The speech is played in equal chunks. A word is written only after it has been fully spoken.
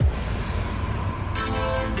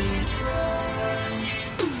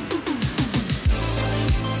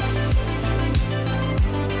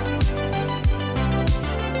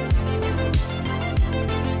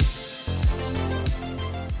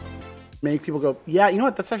make people go, yeah, you know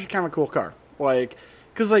what? That's actually kind of a cool car. Like,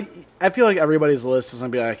 because like I feel like everybody's list is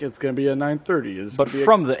gonna be like it's gonna be a 930. But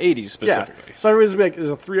from the 80s specifically. Yeah. So everybody's gonna be like, there's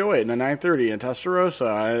a 308 and a 930 and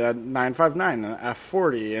Testarossa, a 959 and an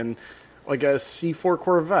F40 and like a C4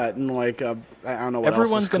 Corvette and like a, I don't know what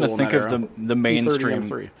Everyone's else is cool going to think in that of the mainstream.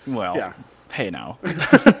 E30 M3. Well, Yeah. hey now.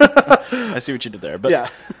 I see what you did there. But Yeah.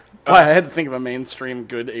 Well, I had to think of a mainstream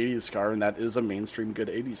good 80s car, and that is a mainstream good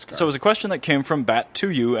 80s car. So it was a question that came from Bat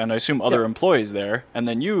to you, and I assume other employees there, and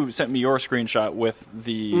then you sent me your screenshot with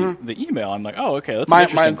the email. I'm like, oh, okay, that's an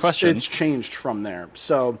interesting question. It's changed from there.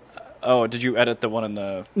 So, oh, did you edit the one in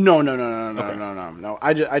the... no.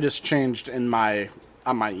 Okay. I just changed in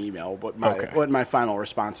on my email what my final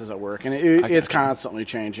response is at work, and it's constantly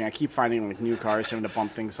changing. I keep finding like new cars having to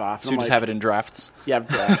bump things off. So you just have it in drafts? Yeah,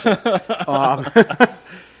 drafts.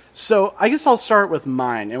 So I guess I'll start with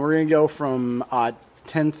mine, and we're going to go from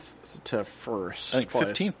 10th to 1st. I think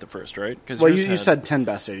 15th to 1st, right? Cause well, you said 10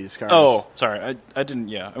 best 80s cars. Oh, sorry. I didn't,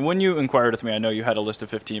 yeah. And when you inquired with me, I know you had a list of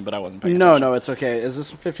 15, but I wasn't paying attention. No, it's okay. Is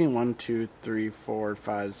this 15? 1, 2, 3, 4,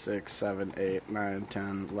 5, 6, 7, 8, 9,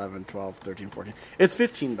 10, 11, 12, 13, 14. It's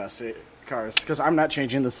 15 best cars, because I'm not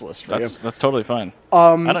changing this list for you. That's totally fine.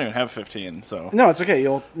 I don't even have 15, so... No, it's okay.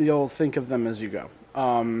 You'll think of them as you go.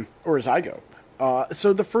 Or as I go.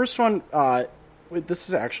 So the first one, this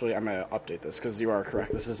is actually, I'm going to update this because you are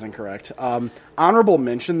correct. This is incorrect. Honorable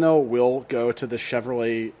mention, though, will go to the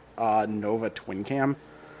Chevrolet Nova Twin Cam.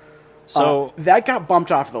 So that got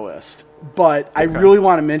bumped off the list, but I really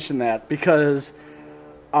want to mention that because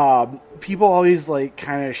people always like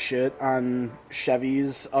kind of shit on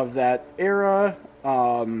Chevys of that era.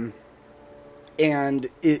 And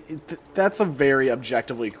that's a very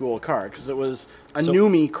objectively cool car because it was a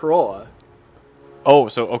Numi Corolla. Oh,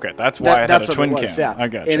 so, okay, that's why it had a twin cam. Yeah. I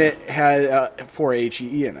got you. And it had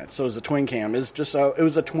 4AGE in it, so it was a twin cam. It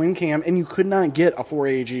was a twin cam, and you could not get a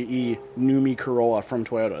 4AGE Numi Corolla from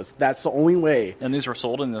Toyota. That's the only way. And these were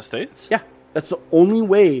sold in the States? Yeah. That's the only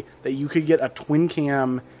way that you could get a twin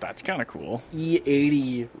cam. That's kind of cool.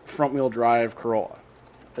 E80 front-wheel drive Corolla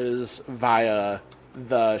is via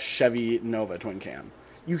the Chevy Nova twin cam.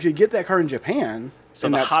 You could get that car in Japan. So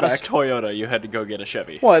the hottest Toyota, you had to go get a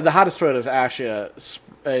Chevy. Well, the hottest Toyota is actually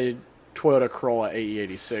a Toyota Corolla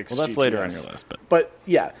AE86. Well, that's GTS. later on your list, but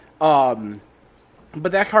yeah.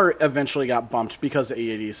 But that car eventually got bumped because the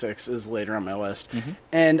E86 is later on my list,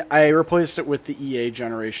 and I replaced it with the EA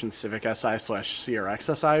generation Civic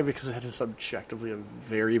Si/CRX Si because it is objectively a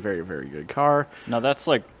very, very, very good car. Now that's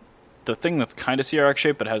like the thing that's kind of CRX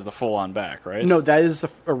shaped but has the full-on back, right? No, that is the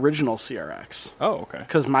original CRX. Oh, okay.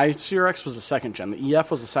 Because my CRX was the second gen. The EF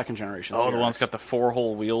was the second generation CRX. Oh, the one's got the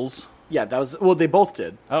 4-hole wheels? Yeah, that was... Well, they both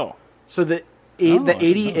did. Oh. So the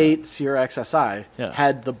 88 CRX SI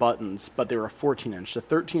had the buttons, but they were 14-inch. The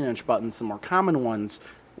 13-inch buttons, the more common ones,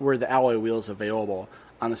 were the alloy wheels available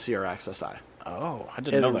on the CRX SI. Oh, I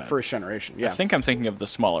didn't know that. First generation, yeah. I think I'm thinking of the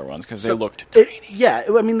smaller ones because they looked tiny. Yeah,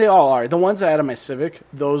 I mean, they all are. The ones I had on my Civic,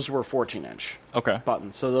 those were 14-inch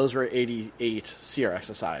buttons. So those were 88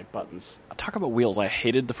 CRX SI buttons. Talk about wheels. I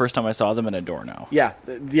hated the first time I saw them in a door now. Yeah,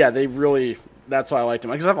 they really... That's why I liked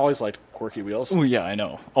them. Because I've always liked quirky wheels. Oh, yeah, I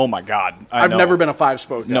know. Oh, my God. I've never been a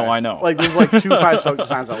 5-spoke guy. No, I know. Like, there's like 2 5-spoke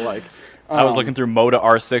designs I like. I was looking through Moda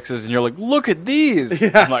R6s, and you're like, look at these.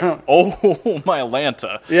 Yeah. I'm like, oh, my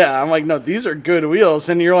Atlanta. Yeah, I'm like, no, these are good wheels.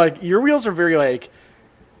 And you're like, your wheels are very like,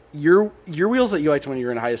 your wheels that you liked when you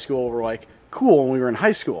were in high school were like, cool when we were in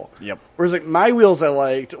high school. Yep. Whereas like my wheels I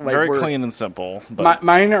liked very clean and simple. But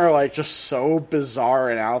mine are like just so bizarre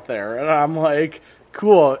and out there. And I'm like,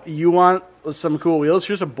 cool, you want some cool wheels?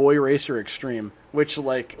 Here's a Boy Racer Extreme, which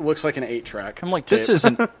like looks like an 8-track. I'm like, this is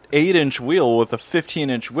an 8-inch wheel with a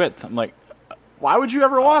 15-inch width. I'm like, why would you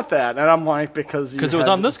ever want that? And I'm like, because it was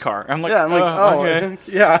on this car. I'm like, yeah, I'm like, okay.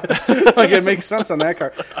 Yeah, like it makes sense on that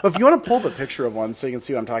car. But if you want to pull up a picture of one so you can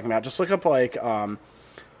see what I'm talking about, just look up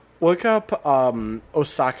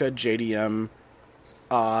Osaka JDM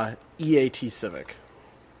EAT Civic.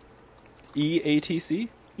 EATC?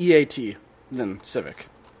 EAT, then Civic.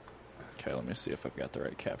 Okay, let me see if I've got the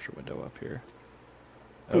right capture window up here.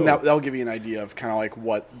 And that'll give you an idea of kind of like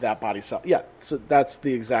what that body style... Yeah, so that's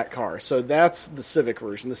the exact car. So that's the Civic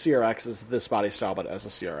version. The CRX is this body style, but as a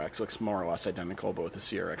CRX. Looks more or less identical, but with the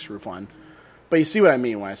CRX roofline. But you see what I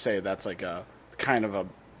mean when I say that's like a kind of a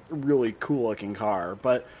really cool-looking car.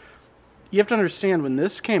 But you have to understand, when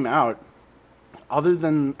this came out, other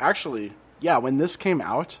than... Actually, yeah, when this came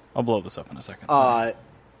out... I'll blow this up in a second.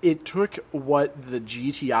 It took what the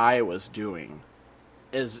GTI was doing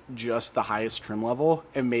is just the highest trim level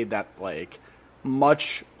and made that like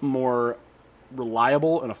much more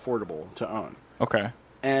reliable and affordable to own. Okay.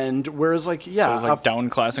 And whereas, like, yeah. So it was like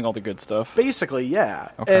downclassing all the good stuff? Basically, yeah.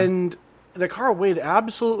 Okay. And the car weighed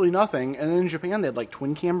absolutely nothing. And then in Japan, they had, like,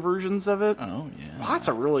 twin cam versions of it. Oh, yeah. Lots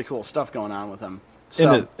of really cool stuff going on with them.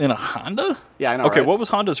 So, in a Honda? Yeah, I know, Okay, right? what was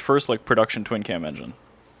Honda's first, like, production twin cam engine?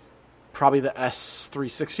 Probably the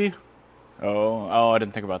S360. Oh, I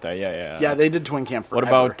didn't think about that. Yeah. Yeah, they did twin cam forever.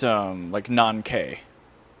 What about, like, non-K?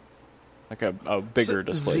 Like a bigger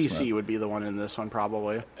displacement. ZC would be the one in this one,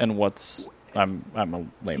 probably. And what's... I'm a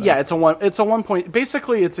layman. Yeah, it's a 1 point.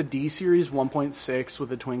 Basically, it's a D series 1.6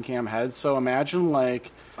 with a twin cam head. So imagine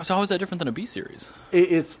like. So how is that different than a B series?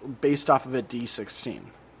 It's based off of a D16.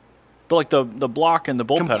 But like the block and the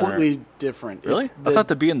bolt pattern completely different. Really? I thought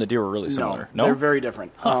the B and the D were really similar. No, they're very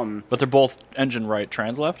different. Huh. But they're both engine right,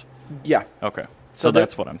 trans left. Yeah. Okay. So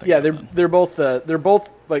that's what I'm thinking. Yeah, they're both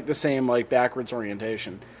like the same like backwards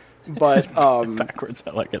orientation. But backwards, I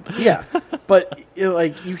like it. Yeah, but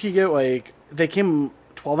like you could get like they came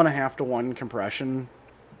 12.5 to 1 compression.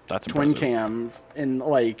 That's twin impressive. cam in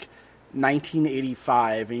like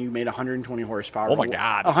 1985, and you made 120 horsepower. Oh my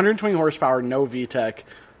god! 120 horsepower, no VTEC,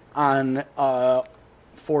 on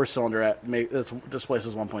 4-cylinder that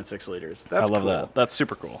displaces 1.6 liters. That's I love cool. that. That's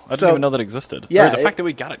super cool. I didn't even know that existed. Yeah, the fact that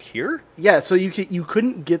we got it here. Yeah, so you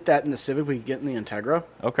couldn't get that in the Civic, but you could get in the Integra.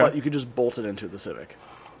 Okay, but you could just bolt it into the Civic.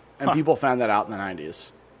 And people found that out in the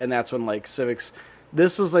 90s. And that's when, like, Civics...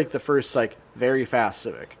 This is, like, the first, like, very fast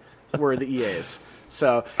Civic were the EAs.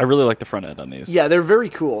 So... I really like the front end on these. Yeah, they're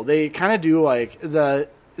very cool. They kind of do, like... The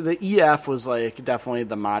EF was, like, definitely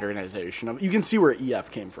the modernization of... You can see where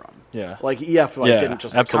EF came from. Yeah. Like, EF didn't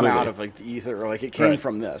just come out of, like, the ether. Or, like, it came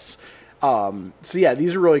from this. So, yeah,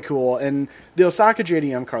 these are really cool. And the Osaka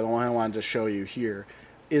JDM car, the one I wanted to show you here...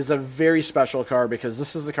 is a very special car because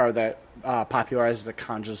this is the car that popularizes the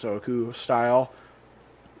Kanjo-Zoku style.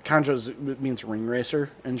 Kanjo means ring racer.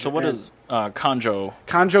 So what is Kanjo?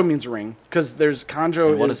 Kanjo means ring because there's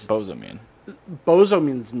Kanjo. And what does Bozo mean? Bozo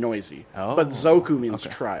means noisy, but Zoku means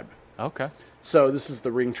tribe. Okay. So this is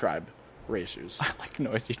the ring tribe racers. I like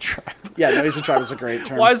noisy tribe. Yeah, noisy tribe is a great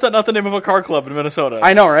term. Why is that not the name of a car club in Minnesota?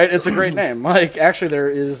 I know, right? It's a great name. Like, actually,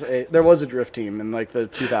 there was a drift team in like the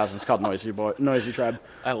 2000s called Noisy Tribe.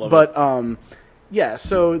 I love it. But yeah.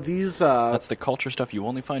 So these that's the culture stuff you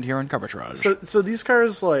only find here in Carbitrage. So these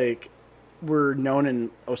cars like were known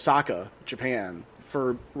in Osaka, Japan,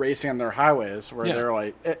 for racing on their highways where they're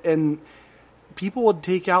like, and people would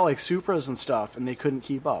take out like Supras and stuff, and they couldn't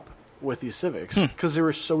keep up with these Civics because they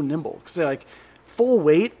were so nimble. Because they like full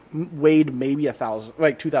weight weighed maybe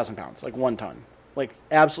 2,000 pounds, like 1 ton, like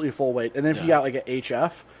absolutely full weight. And then if you got like an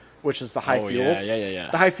HF, which is the high fuel, yeah,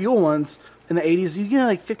 the high fuel ones in the 80s, you get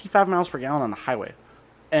like 55 miles per gallon on the highway.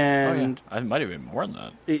 And I might have been more than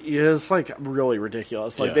that. It is like really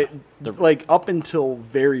ridiculous. Like they like up until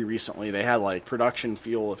very recently, they had like production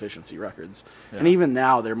fuel efficiency records, and even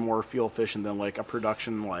now they're more fuel efficient than like a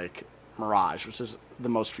production like Mirage, which is the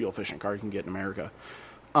most fuel efficient car you can get in America.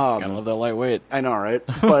 Gotta love that lightweight. I know, right?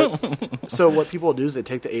 But so what people do is they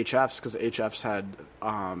take the HFs because the HFs had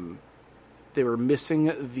they were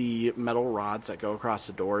missing the metal rods that go across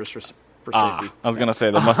the doors for safety. I was gonna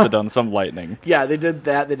say they must have done some lightning. Yeah, they did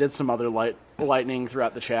that. They did some other lightning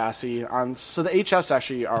throughout the chassis. So the HFs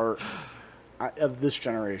actually are of this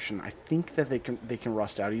generation. I think that they can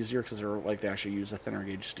rust out easier because they actually use a thinner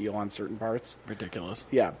gauge steel on certain parts. Ridiculous.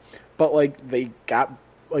 Yeah, but like they got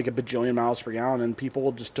like a bajillion miles per gallon, and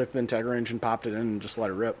people just took the Integra engine, popped it in, and just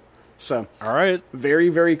let it rip. So all right, very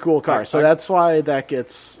very cool car. So that's why that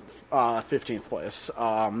gets 15th place.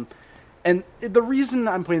 And the reason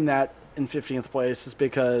I'm putting that in 15th place is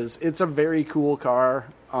because it's a very cool car,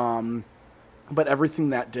 but everything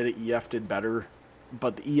that did at EF did better.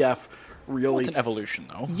 But the EF really... it's an evolution,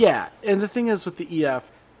 though. Yeah, and the thing is with the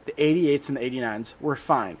EF, the 88s and the 89s were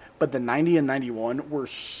fine, but the 90 and 91 were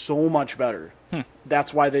so much better.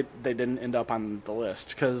 That's why they didn't end up on the list,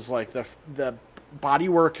 because like the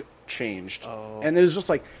bodywork changed, and it was just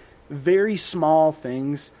like very small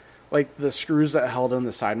things, like the screws that held in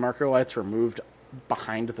the side marker lights were moved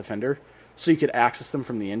behind the fender, so you could access them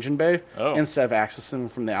from the engine bay instead of accessing them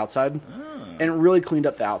from the outside, and it really cleaned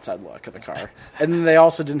up the outside look of the car. And then they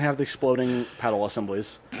also didn't have the exploding pedal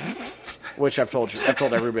assemblies, which I've told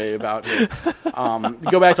everybody about here.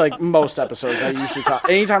 Go back to like most episodes. I usually talk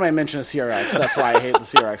anytime I mention a CRX. That's why I hate the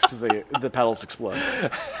CRX, because the pedals explode.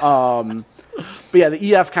 But yeah,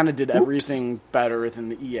 the EF kind of did everything better than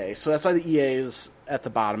the EA, so that's why the EA is at the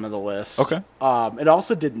bottom of the list. Okay. It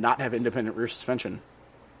also did not have independent rear suspension.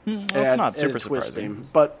 That's not super surprising.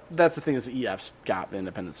 But that's the thing, is the EF's got the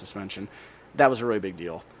independent suspension. That was a really big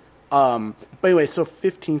deal. But anyway, so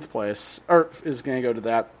 15th place is going to go to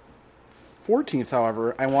that. 14th,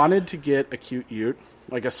 however, I wanted to get a cute ute,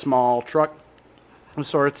 like a small truck of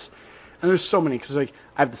sorts. And there's so many, because like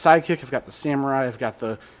I have the Sidekick, I've got the Samurai, I've got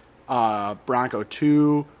the Bronco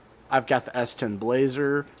 2, I've got the S10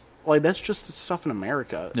 Blazer. Like, that's just the stuff in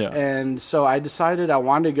America. Yeah. And so I decided I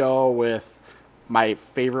wanted to go with my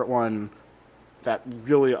favorite one that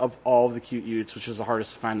really, of all the cute utes, which is the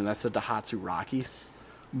hardest to find, and that's the Daihatsu Rocky.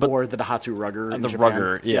 Or the Daihatsu Rugger in the Japan.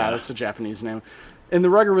 Rugger, yeah. That's the Japanese name. And the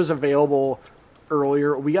Rugger was available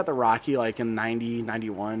earlier. We got the Rocky like in 90,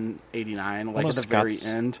 91, 89, like at the very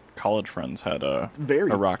end. College friends had a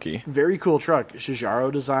Rocky. Very cool truck. Shijaro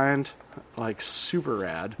designed, like super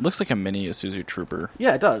rad. Looks like a mini Isuzu Trooper.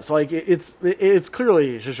 Yeah, it does. Like it's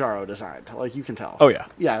clearly Shijaro designed. Like you can tell. Oh yeah.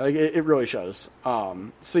 Yeah, like it really shows.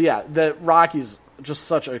 So yeah, the Rocky's just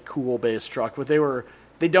such a cool base truck, but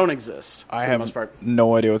they don't exist for the most part.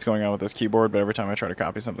 No idea what's going on with this keyboard, but every time I try to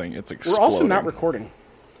copy something, it's exploding. We're also not recording.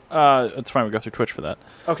 It's fine. We go through Twitch for that.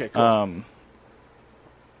 Okay, cool.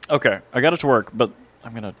 Okay, I got it to work, but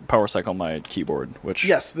I'm going to power cycle my keyboard, which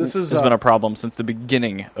this has been a problem since the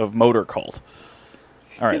beginning of Motor Cult.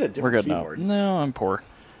 All right, get a we're good keyboard. now. No, I'm poor.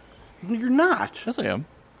 You're not. Yes, I am.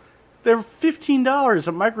 They're $15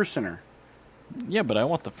 at Micro Center. Yeah, but I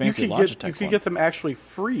want the fancy Logitech You could get them actually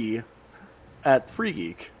free at Free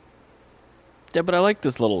Geek. Yeah, but I like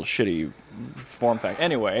this little shitty form factor.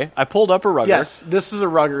 Anyway, I pulled up a Rugger. Yes, this is a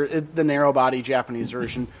Rugger, the narrow body Japanese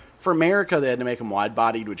version. For America, they had to make them wide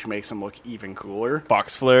bodied, which makes them look even cooler.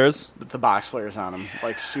 Box flares. With the box flares on them,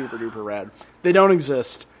 like super duper rad. They don't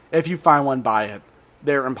exist. If you find one, buy it.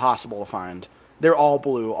 They're impossible to find. They're all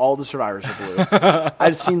blue. All the Survivors are blue.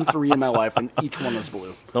 I've seen 3 in my life, and each one is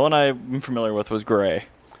blue. The one I'm familiar with was gray.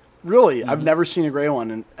 Really? Mm-hmm. I've never seen a gray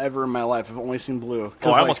one ever in my life. I've only seen blue.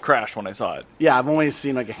 I almost crashed when I saw it. Yeah, I've only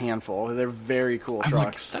seen like a handful. They're very cool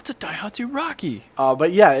trucks. Like, that's a Daihatsu Rocky.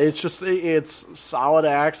 But yeah, it's solid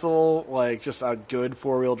axle, like just a good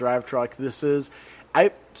 4-wheel drive truck.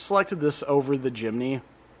 I selected this over the Jimny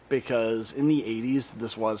because in the 80s,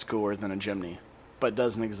 this was cooler than a Jimny, but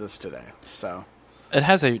doesn't exist today. So it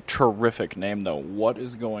has a terrific name, though. What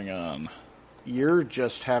is going on? You're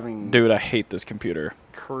just having... Dude, I hate this computer.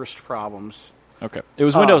 Cursed problems. Okay. It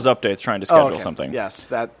was Windows updates trying to schedule something. Yes,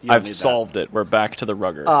 I've solved it. We're back to the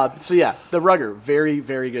Rugger. So yeah, the Rugger, very,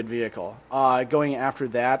 very good vehicle. Going after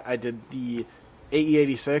that, I did the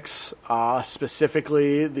AE86,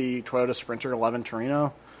 specifically the Toyota Sprinter 11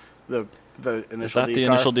 Torino, the initial D car. Is that the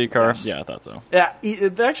initial D car? Yes. Yeah, I thought so. Yeah,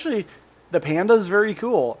 actually, the Panda is very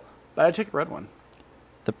cool, but I'd take a red one.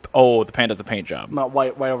 The Panda's the paint job. Not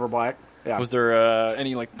white over black. Yeah. Was there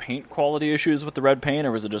any paint quality issues with the red paint,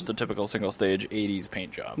 or was it just a typical single stage 80s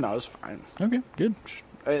paint job? No, it was fine. Okay, good.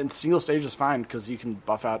 And single stage is fine because you can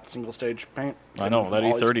buff out single stage paint. I know that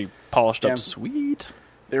E30 polished up sweet.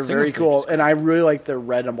 They're very cool, and I really like the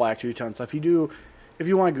red and black two-tone. So if you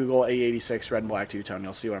want to Google A86 red and black two-tone,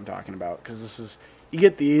 you'll see what I'm talking about. Because you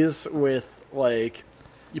get these with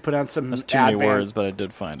you put on some. That's too many words, but I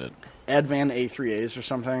did find it. Advan A3As or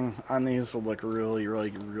something on these will look really, really,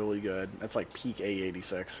 really good. That's like peak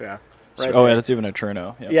A86, yeah. Right yeah, that's even a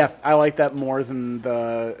Trino. Yep. Yeah, I like that more than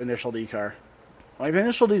the initial D car. Like, the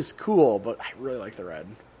initial D is cool, but I really like the red.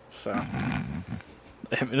 So, I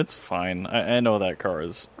mean, it's fine. I know that car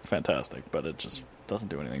is fantastic, but it just doesn't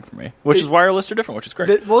do anything for me. Which is why our lists are different, which is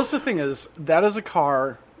great. Well, the thing is, that is a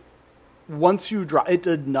car, once you drive, it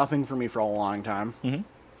did nothing for me for a long time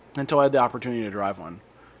until I had the opportunity to drive one.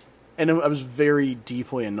 And I was very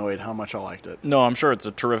deeply annoyed how much I liked it. No, I'm sure it's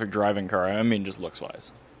a terrific driving car. I mean, just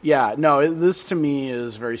looks-wise. Yeah, no, this to me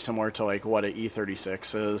is very similar to what an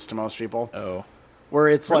E36 is to most people. Oh. Where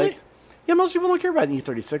it's really? Most people don't care about an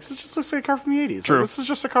E36. It just looks like a car from the 80s. True. This is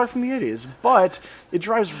just a car from the 80s. But it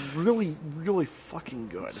drives really, really fucking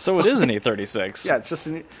good. So it is an E36. Yeah, it's just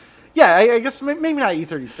an... Yeah, I guess maybe not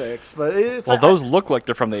E36, but it's... Well, those look like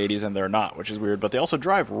they're from the 80s, and they're not, which is weird, but they also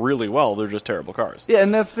drive really well. They're just terrible cars. Yeah,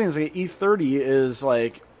 and that's the thing, is E30 is,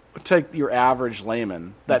 take your average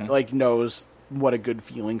layman that, knows what a good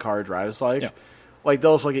feeling car drives like. Yeah.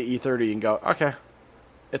 They'll just look at E30 and go, okay,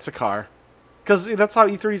 it's a car. Because that's how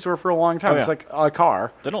E30s were for a long time. Oh, yeah. It's like a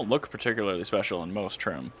car. They don't look particularly special in most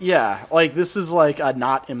trim. Yeah, this is a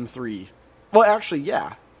not M3. Well, actually,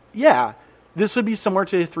 yeah. Yeah. This would be similar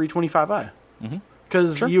to a 325i.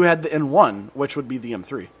 Because you had the N1, which would be the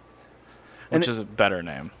M3. Which is a better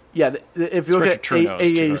name. Yeah, if you look at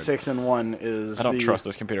AE86N1 is... I don't trust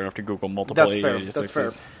this computer. I have to Google multiple AE86s. That's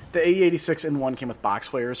fair. The AE86N1 came with box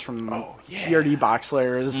flares from TRD box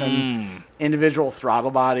flares and individual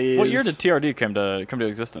throttle bodies. What year did TRD come to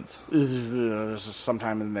existence?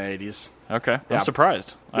 Sometime in the 80s. Okay. Yeah. I'm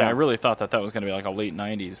surprised. Yeah. I really thought that was going to be like a late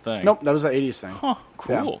 90s thing. Nope, that was an 80s thing. Huh,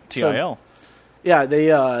 cool. Yeah. TIL. Yeah,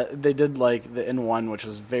 they did like the N1, which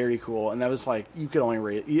was very cool, and that was like you could only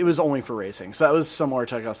race. It was only for racing, so that was similar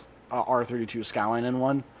to like a R32 Skyline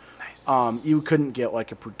N1. Nice. You couldn't get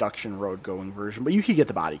like a production road going version, but you could get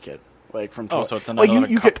the body kit like from. So it's another.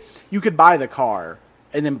 You could buy the car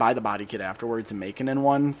and then buy the body kit afterwards and make an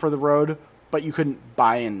N1 for the road, but you couldn't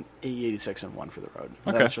buy an AE86 N1 for the road.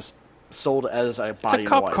 Okay. That's just sold as a body. It's a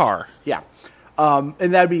cup car. Yeah,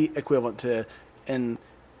 and that'd be equivalent to an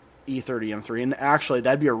E30 M3, and actually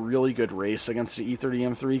that'd be a really good race against the E30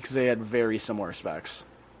 M3 because they had very similar specs.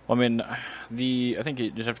 Well, I mean, I think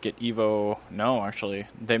you'd have to get Evo. No, actually,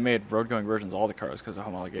 they made road-going versions of all the cars because of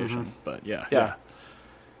homologation. Mm-hmm. But yeah,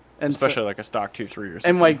 and especially like a stock 2.3 or something.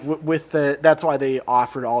 And like with that's why they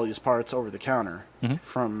offered all these parts over the counter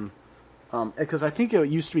from, because I think it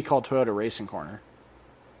used to be called Toyota Racing Corner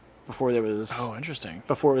before there was. Oh, interesting.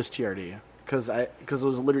 Before it was TRD. Because it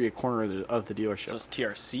was literally a corner of the dealership. So it's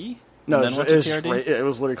TRC? No, it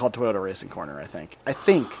was literally called Toyota Racing Corner, I think.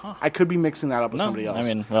 Huh. I could be mixing that up with somebody else.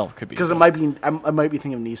 I mean, well, it could be. Because I might be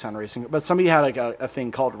thinking of Nissan Racing. But somebody had like a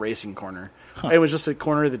thing called Racing Corner. Huh. It was just a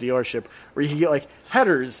corner of the dealership where you could get like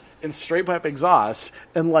headers and straight pipe exhaust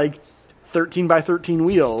and like 13 by 13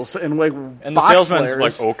 wheels and like and the salesman's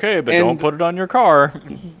like, okay, but don't put it on your car.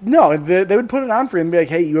 No, they would put it on for you and be like,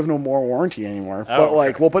 hey, you have no more warranty anymore. But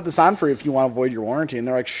like, we'll put this on for you if you want to avoid your warranty. And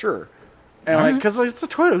they're like, sure. And like, because it's a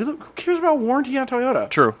Toyota. Who cares about warranty on Toyota?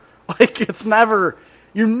 True. Like,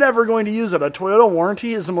 you're never going to use it. A Toyota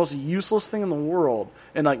warranty is the most useless thing in the world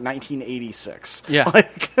in like 1986. Yeah.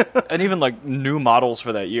 And even like new models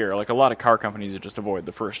for that year. Like a lot of car companies would just avoid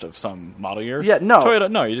the first of some model year. Yeah, no.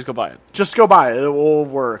 Toyota, no, you just go buy it. Just go buy it. It will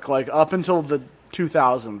work. Like up until the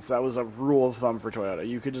 2000s, that was a rule of thumb for Toyota.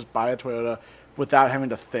 You could just buy a Toyota without having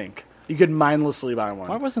to think. You could mindlessly buy one.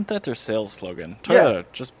 Why wasn't that their sales slogan? Toyota,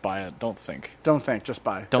 just buy it. Don't think. Don't think, just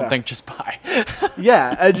buy. Don't think, just buy.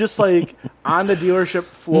 Yeah, and just like on the dealership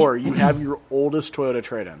floor, you have your oldest Toyota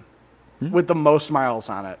trade-in with the most miles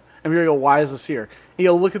on it. And you're going to go, why is this here? And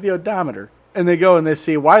you'll look at the odometer, and they go and they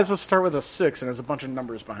see, why does this start with a 6 and there's a bunch of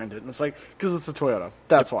numbers behind it? And it's like, because it's a Toyota.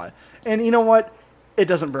 That's why. And you know what? It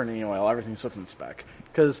doesn't burn any oil. Everything's within spec.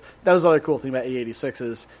 Because that was the other cool thing about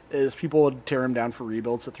E86 is people would tear them down for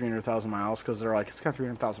rebuilds at 300,000 miles because they're like, it's got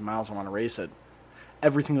 300,000 miles, I want to race it.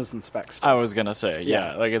 Everything was in specs. I was going to say,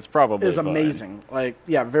 yeah, like it's probably It's amazing. Like,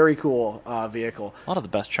 yeah, very cool vehicle. A lot of the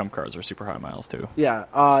best chump cars are super high miles, too.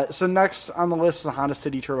 Yeah. So next on the list is the Honda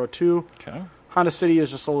City Turbo 2. Okay. Honda City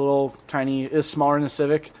is just a little tiny, is smaller than the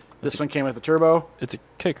Civic. This one came with a turbo. It's a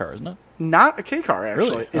K car, isn't it? Not a K car, actually.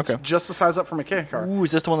 Really? It's just the size up from a K car. Ooh,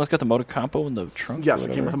 is this the one that's got the Motocampo in the trunk? Yes,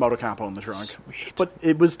 it came with a Motocampo in the trunk. Sweet. But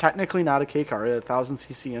it was technically not a K car. It had a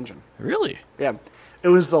 1,000cc engine. Really? Yeah. It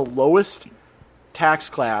was the lowest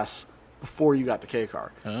tax class before you got the K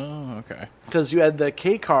car. Oh, okay. Because you had the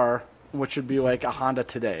K car, which would be like a Honda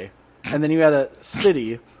today. And then you had a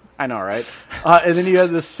City. I know, right? And then you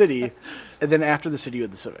had the City. And then after the City, you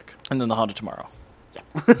had the Civic. And then the Honda tomorrow.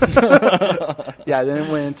 Yeah, then it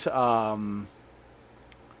went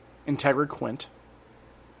Integra Quint,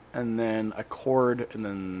 and then Accord, and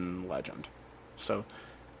then Legend. So,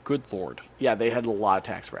 good lord. Yeah, they had a lot of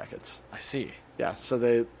tax brackets. I see. Yeah, so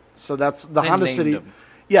that's the Honda City. Them.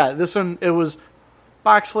 Yeah, this one it was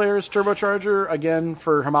box flares, turbocharger again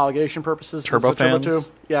for homologation purposes. Turbofans. Turbo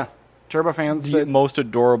 2. Yeah. Turbofans. The most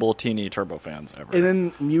adorable teeny turbofans ever. And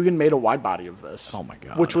then Mugen made a wide body of this. Oh my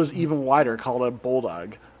god. Which was even wider, called a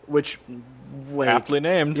Bulldog, which aptly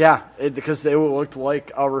named. Yeah, because they looked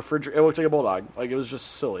like a refrigerator. It looked like a Bulldog. Like it was just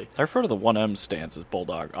silly. I refer to the 1M stance as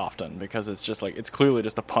Bulldog often because it's just like it's clearly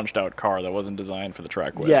just a punched out car that wasn't designed for the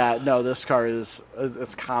track width. Yeah, no, this car it's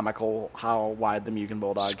comical how wide the Mugen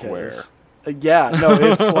Bulldog Square. is. Yeah, no,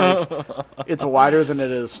 it's like it's wider than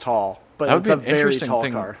it is tall. But that would it's be a an very interesting tall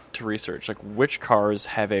thing car to research. Like, which cars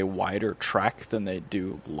have a wider track than they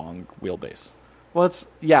do long wheelbase? Well,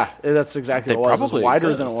 that's exactly what it was. It was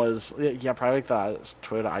wider than it was. Yeah, probably like the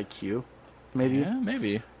Toyota IQ, maybe. Yeah,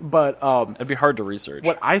 maybe. But it'd be hard to research.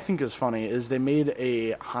 What I think is funny is they made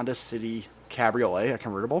a Honda City Cabriolet, a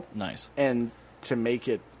convertible. Nice. And to make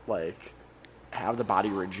it like have the body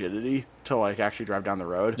rigidity to like actually drive down the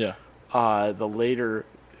road. Yeah. The later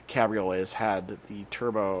cabriolets had the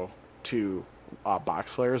Turbo 2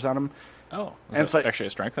 box flares on them. Oh, and it's like actually a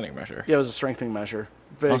strengthening measure. Yeah, it was a strengthening measure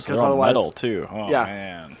because they're all otherwise metal too. Oh Yeah.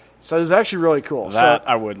 man, So it's actually really cool. that So,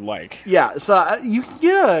 I would like. yeah, so you can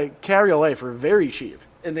get a Cabriolet for very cheap,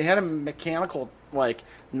 and they had a mechanical, like,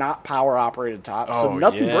 not power operated top, so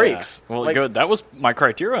nothing breaks. Well, like, good. That was my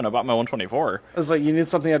criterion about my 124. It's like you need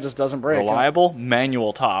something that just doesn't break. Reliable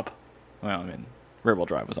manual top. Well, I mean, rear-wheel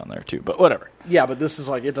drive was on there too, but whatever. Yeah, but this is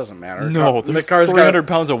like, it doesn't matter. No, the there's car's 300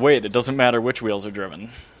 pounds of weight. It doesn't matter which wheels are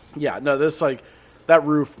driven. Yeah, no, this, like, that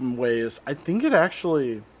roof weighs, I think it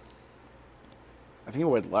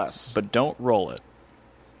weighed less. But don't roll it.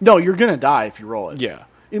 No, you're going to die if you roll it. Yeah.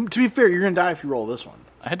 To be fair, you're going to die if you roll this one.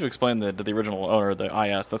 I had to explain to the original owner, the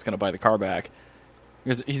IS, that's going to buy the car back.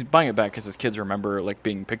 Because he's buying it back because his kids remember, like,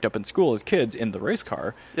 being picked up in school as kids in the race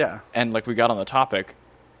car. Yeah. And, like, we got on the topic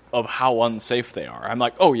of how unsafe they are. I'm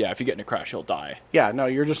like, oh, yeah, if you get in a crash, you'll die. Yeah, no,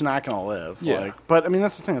 you're just not going to live. Yeah. Like, but, I mean,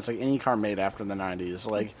 that's the thing. It's like any car made after the 90s.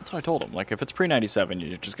 Like, that's what I told him. Like, if it's pre-97,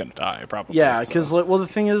 you're just going to die, probably. yeah, because, well, the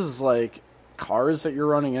thing is, like, cars that you're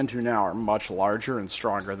running into now are much larger and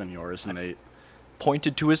stronger than yours. And they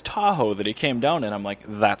pointed to his Tahoe that he came down in. I'm like,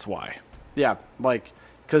 that's why. Yeah, like,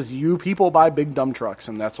 because you people buy big dumb trucks,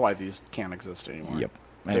 and that's why these can't exist anymore. Yep.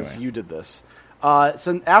 Because Anyway. you did this.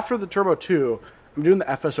 So after the Turbo 2, I'm doing the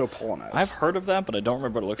FSO Polonaise. I've heard of that, but I don't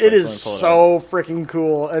remember what it looks It like. is so freaking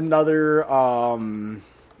cool. Another. Oh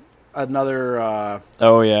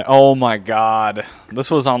yeah! Oh my God!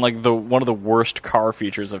 This was on like one of the worst car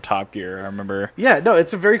features of Top Gear. I remember. Yeah, no,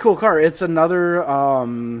 it's a very cool car. It's another.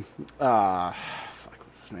 What's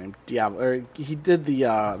his name? Diablo. He did the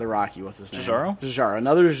Rocky. What's his name? Giugiaro.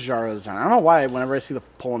 Another Giugiaro design. I don't know why. Whenever I see the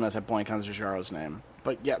Polonaise, I blank on Giugiaro's name.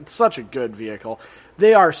 But yeah, it's such a good vehicle.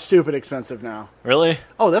 They are stupid expensive now. Really?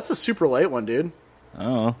 Oh, that's a super late one, dude.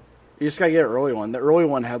 Oh. You just gotta get an early one. The early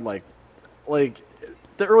one had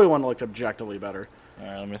the early one looked objectively better. All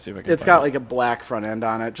right, let me see if I can. It's got like a black front end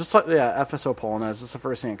on it, just like FSO Polonaise. It's the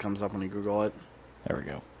first thing that comes up when you Google it. There we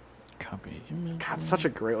go. Copy. God, it's such a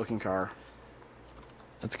great looking car.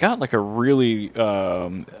 It's got like a really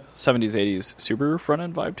 70s, 80s Subaru front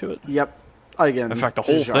end vibe to it. Yep. Again, in fact, the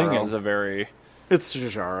whole Giugiaro. thing is a very. It's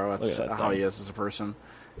Giugiaro. That's that how thing. he is as a person.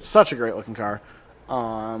 Such a great looking car.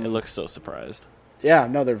 It looks so surprised. Yeah,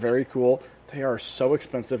 no, they're very cool. They are so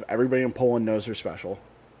expensive. Everybody in Poland knows they're special.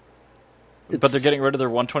 But they're getting rid of their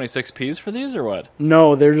 126Ps for these, or what?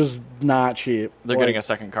 No, they're just not cheap. They're getting a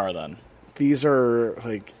second car then. These are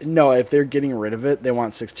no. If they're getting rid of it, they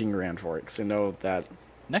want $16,000 for it because they know that.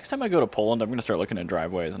 Next time I go to Poland, I'm going to start looking at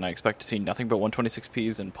driveways, and I expect to see nothing but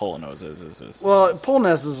 126Ps and Polonaises. Well,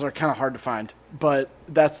 Polonaises are kind of hard to find, but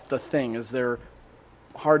that's the thing is they're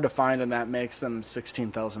hard to find, and that makes them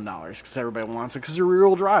 $16,000 because everybody wants it because they're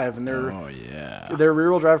rear-wheel drive and they're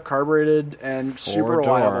rear-wheel drive carbureted and super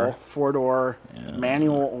reliable, 4-door,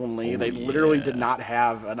 manual only. They literally did not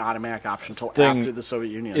have an automatic option until after the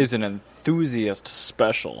Soviet Union. Is an enthusiast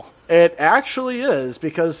special. It actually is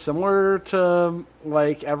because similar to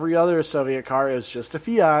like every other Soviet car, it was just a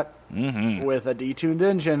Fiat with a detuned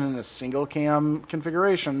engine and a single cam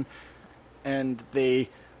configuration, and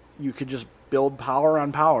you could just build power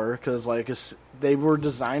on power because they were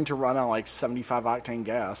designed to run on like 75 octane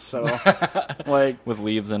gas. So like with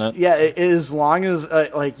leaves in it. Yeah, as long as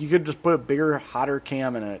you could just put a bigger, hotter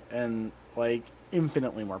cam in it and like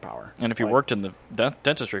infinitely more power. And if you worked in the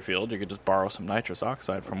dentistry field, you could just borrow some nitrous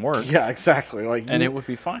oxide from work. Yeah, exactly. And it would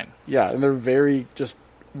be fine. Yeah, and they're just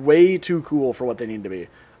way too cool for what they need to be.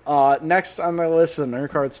 Next on my list, another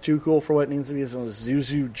car that's too cool for what it needs to be is a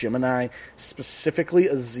Isuzu Gemini, specifically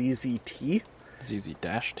a ZZT.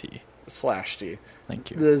 ZZ-T. /T.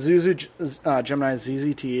 Thank you. The Isuzu Gemini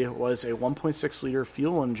ZZT was a 1.6-liter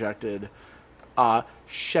fuel-injected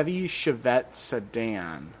Chevy Chevette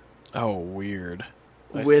sedan. Oh, weird.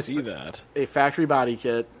 I with see that. A factory body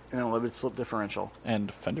kit and a limited slip differential.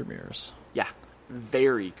 And fender mirrors. Yeah,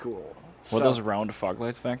 very cool. Were those round fog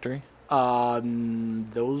lights factory?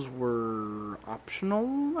 Those were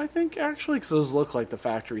optional, I think, actually, because those look like the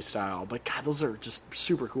factory style. But God, those are just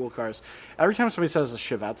super cool cars. Every time somebody says a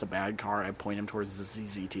Chevette's a bad car, I point them towards the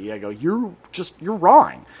ZZT. I go, you're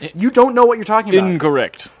wrong. You don't know what you're talking about.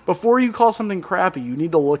 Incorrect. Before you call something crappy, you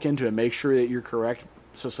need to look into it, make sure that you're correct,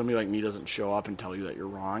 so somebody like me doesn't show up and tell you that you're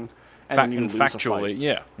wrong. And then you lose factually, a fight.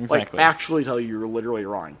 yeah, exactly. Like, actually tell you you're literally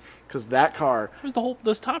wrong. Because that car... Here's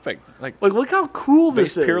this topic. Like, look how cool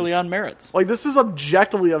this is. Purely on merits. Like, this is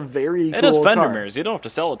objectively a very cool car. It has fender mirrors. You don't have to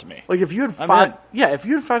sell it to me. Like, if you had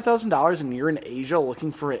 $5,000 and you're in Asia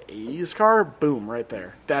looking for an 80s car, boom, right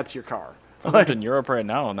there. That's your car. If I lived in Europe right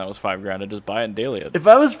now and that was $5,000, I'd just buy it and daily it. If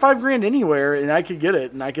I was $5,000 anywhere and I could get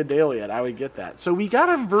it and I could daily it, I would get that. So we got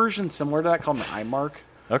a version similar to that called an iMark.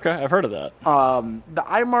 Okay, I've heard of that. The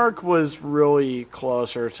iMark was really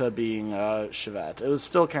closer to being a Chevette. It was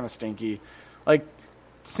still kind of stinky. Like,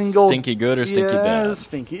 Stinky good or stinky bad? It was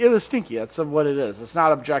stinky. It was stinky. That's what it is. It's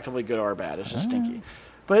not objectively good or bad. It's just stinky.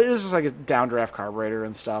 But it was just like a downdraft carburetor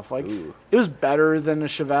and stuff. Like, It was better than a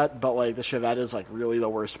Chevette, but like the Chevette is like really the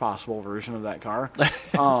worst possible version of that car.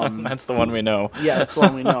 That's the one we know. Yeah, that's the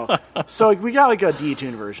one we know. So like, we got like a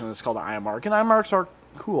detuned version that's called the iMark, and iMarks are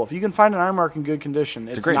cool. If you can find an iMark in good condition,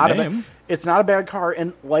 it's a great not name. It's not a bad car,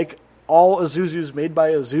 and like all Isuzus made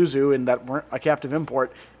by Isuzu and that weren't a captive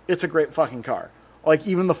import, it's a great fucking car. Like,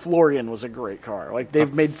 even the Florian was a great car. Like,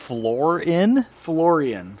 they've made... Florian?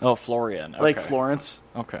 Florian. Oh, Florian. Okay. Like Florence,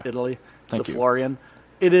 Thank Italy. you. The Florian.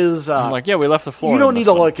 It is... I'm like, yeah, we left the Florian. You don't need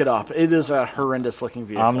to look it up. It is a horrendous-looking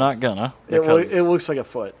vehicle. I'm not gonna. It looks like a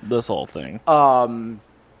foot. This whole thing. And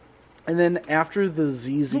then after the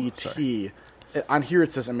ZZT... On here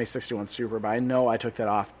it says MA61 Super, but I know I took that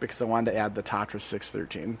off because I wanted to add the Tatra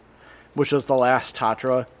 613, which was the last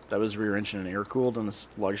Tatra that was rear-engine and air-cooled in this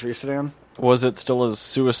luxury sedan. Was it still as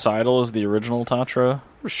suicidal as the original Tatra?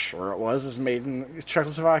 Sure it was. It's made in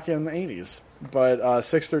Czechoslovakia in the 80s. But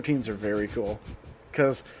 613s are very cool.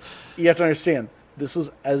 Because you have to understand, this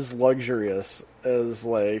was as luxurious as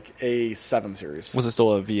like a 7 Series. Was it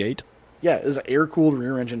still a V8? Yeah, it was an air-cooled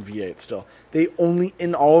rear-engine V8 still. They only,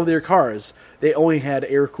 in all of their cars, they only had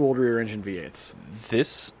air-cooled rear-engine V8s.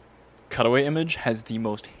 This cutaway image has the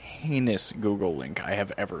most heinous Google link I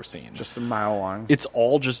have ever seen. Just a mile long. It's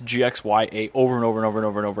all just GXYA over and over and over and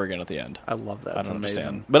over and over again at the end. I love that. I It's don't amazing.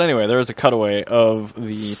 understand. But anyway, there is a cutaway of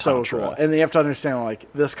the So Tatra. cool. And you have to understand,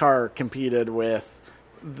 like, this car competed with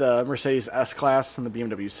the Mercedes S-Class and the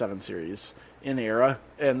BMW 7 Series in era.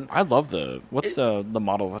 And I love what's the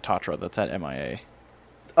model of the Tatra that's at MIA?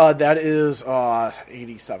 that is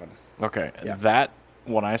 87. Okay, Yeah. that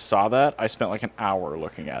when I saw that, I spent like an hour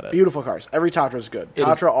looking at it. Beautiful cars. Every Tatra is good. It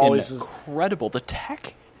Tatra always is. incredible. The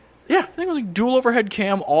tech, Yeah. I think it was like dual overhead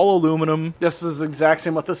cam, all aluminum. This is the exact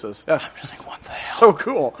same what this is. Yeah. I'm just like, what the hell? So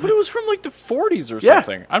cool. But it was from like the 40s or Yeah.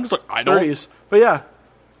 something. I'm just like, I don't. 30s. But yeah.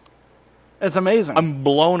 It's amazing. I'm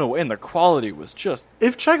blown away, and the quality was just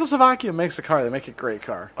If Czechoslovakia makes a car, they make a great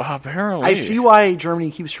car. apparently. I see why Germany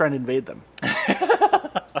keeps trying to invade them.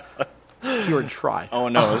 If you were to try. Oh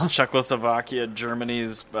no, is Czechoslovakia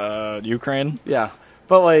Germany's Ukraine? Yeah.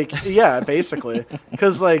 But, like, yeah, basically.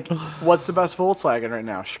 Because, like, what's the best Volkswagen right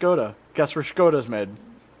now? Skoda. Guess where Skoda's made?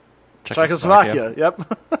 Czechoslovakia.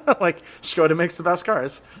 Yep. Like, Skoda makes the best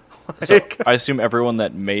cars. So Like, I assume everyone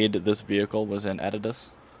that made this vehicle was in Adidas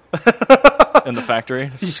in the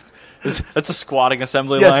factory. It's a squatting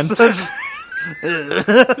assembly line. yes.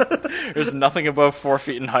 There's nothing above 4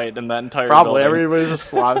 feet in height in that entire Probably. building. Everybody's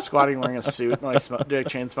just squatting wearing a suit and, like, doing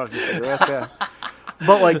chain smoking cigarettes, yeah.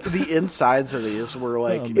 But, like, the insides of these were,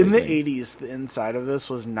 like, in the amazing. 80s, the inside of this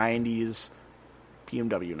was 90s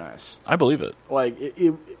BMW nice. I believe it. Like,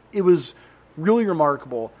 it was really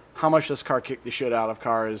remarkable how much this car kicked the shit out of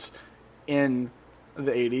cars in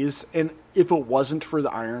the 80s. And if it wasn't for the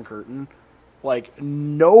Iron Curtain, like,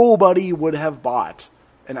 nobody would have bought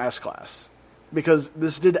an S-Class. Because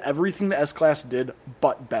this did everything the S-Class did,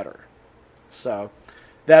 but better. So,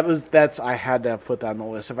 I had to put that on the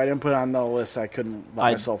list. If I didn't put it on the list, I couldn't let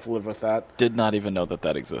myself live with that. Did not even know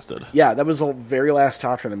that existed. Yeah, that was the very last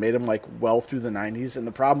Tatra that made him, like, well through the 90s. And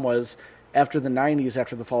the problem was, after the 90s,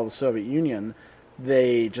 after the fall of the Soviet Union,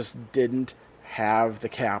 they just didn't have the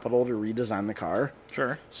capital to redesign the car.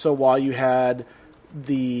 Sure. So while you had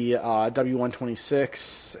the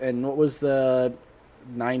W126, and what was the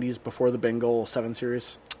 90s before the Bengal 7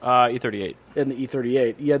 Series? E38. And the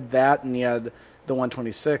E38. You had that, and you had the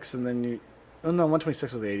 126, and then Oh, no,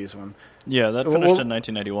 126 was the 80s one. Yeah, that finished in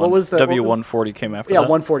 1991. What was the W140 came after Yeah, that.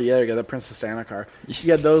 140. There you go. The Princess Diana car.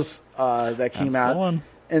 You had those that came That's out. the one.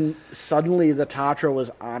 And suddenly the Tatra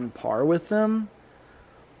was on par with them,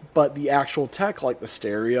 but the actual tech, like the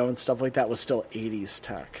stereo and stuff like that, was still 80s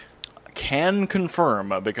tech. Can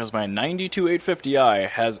confirm, because my 92-850i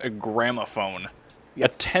has a gramophone.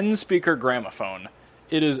 Yep. A 10-speaker gramophone.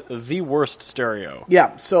 It is the worst stereo.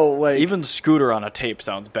 Yeah, so like Even Scooter on a tape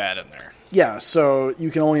sounds bad in there. yeah, so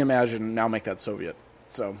you can only imagine now make that Soviet.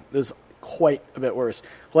 So there's quite a bit worse.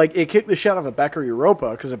 Like it kicked the shit out of a Becker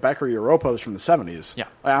Europa because a Becker Europa was from the 70s. Yeah.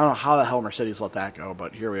 I don't know how the hell Mercedes let that go,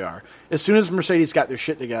 but here we are. As soon as Mercedes got their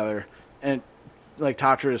shit together, and like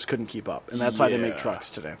Tatra just couldn't keep up, and that's why they make Yeah. trucks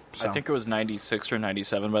today. So. I think it was 96 or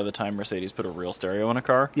 97 by the time Mercedes put a real stereo in a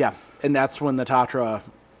car. Yeah, and that's when the Tatra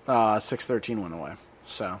 613 went away.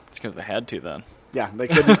 So It's because they had to then. yeah, they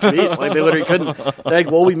couldn't compete. Like they literally couldn't. They're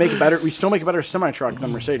like, well, we still make a better semi truck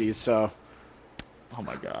than Mercedes. So Oh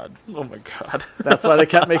my god. Oh my god. That's why they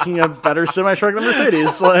kept making a better semi-truck than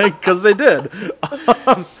Mercedes, because they did.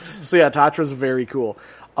 So yeah, Tatra's very cool.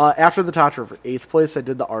 After the Tatra, for 8th place, I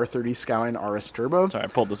did the R30 Skyline RS Turbo. Sorry, I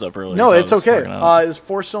pulled this up earlier. No, so it's okay. It's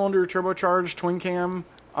 4-cylinder turbocharged twin cam.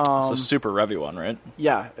 It's a super revvy one, right?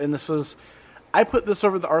 Yeah, and I put this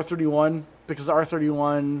over the R31 because the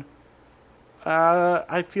R31,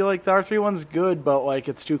 I feel like the R31's good, but like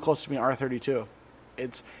it's too close to being R32.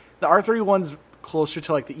 The R31's closer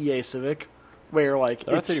to like the EA Civic, where like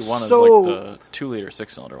the it's R31 so, is like the 2-liter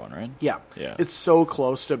 6-cylinder one, right? Yeah, yeah. It's so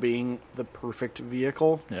close to being the perfect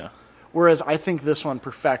vehicle. Yeah. Whereas I think this one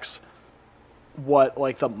perfects what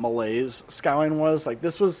like the Malaise Skyline was. Like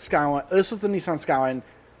this was the Nissan Skyline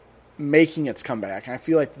making its comeback, and I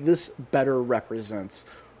feel like this better represents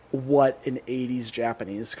what an 80s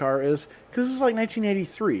Japanese car is, because this is like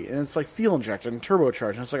 1983 and it's like fuel injected and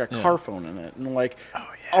turbocharged and it's like a car phone in it and like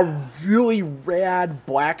a really rad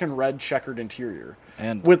black and red checkered interior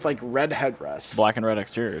and with like red headrests, black and red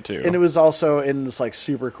exterior too, and it was also in this like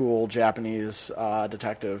super cool Japanese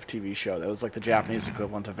detective TV show that was like the Japanese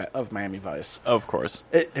equivalent of Miami Vice. Of course,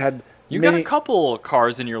 it had got a couple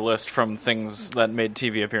cars in your list from things that made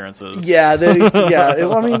TV appearances. Yeah,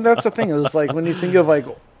 I mean, that's the thing is like when you think of like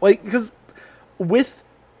because with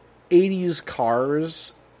 80s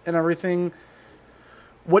cars and everything,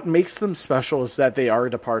 what makes them special is that they are a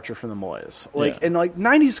departure from the Malaise. And like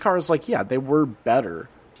 90s cars, like they were better,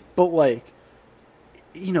 but like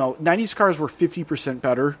 90s cars were 50%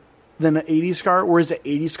 better than an 80s car, whereas an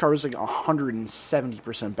 80s car was like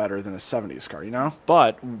 170% better than a 70s car,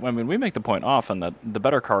 But, I mean, we make the point often that the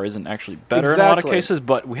better car isn't actually better in a lot of cases,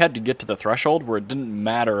 but we had to get to the threshold where it didn't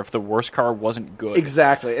matter if the worst car wasn't good.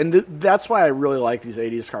 Exactly, and that's why I really like these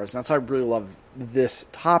 80s cars, and that's why I really love this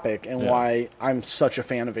topic, and why I'm such a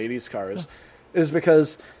fan of 80s cars, is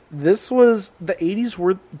because the 80s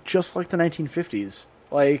were just like the 1950s.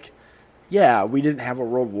 Like, yeah, we didn't have a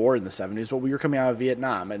world war in the 70s, but we were coming out of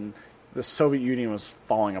Vietnam, and the Soviet Union was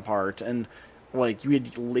falling apart, and like you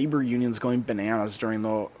had labor unions going bananas during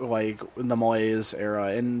the Malaise era,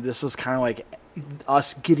 and this is kind of like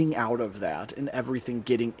us getting out of that and everything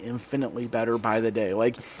getting infinitely better by the day.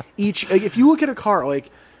 Like if you look at a car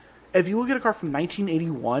from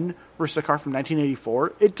 1981 versus a car from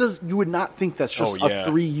 1984, you would not think that's just a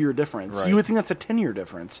 3-year difference. Right. You would think that's a 10-year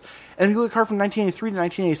difference. And if you look at a car from 1983 to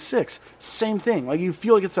 1986, same thing. Like you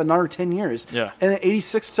feel like it's another 10 years. Yeah. And then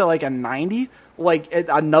 86 to like a 90,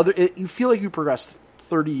 you feel like you progressed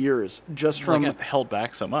 30 years just from it held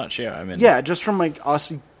back so much. Yeah, I mean, just from like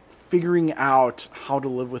us figuring out how to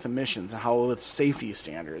live with emissions and how to live with safety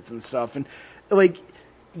standards and stuff. And a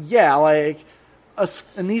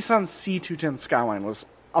Nissan C210 Skyline was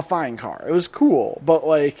a fine car. It was cool, but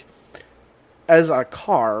like as a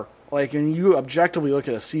car, like when you objectively look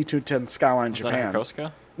at a C210 Skyline Japan, was that a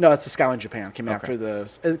Yokosuka? No, it's the Skyline Japan. It came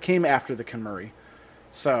after the Kinmuri.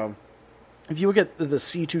 So if you look at the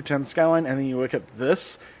C210 Skyline and then you look at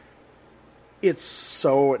this, it's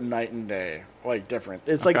so night and day, like different.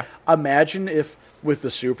 It's like imagine if with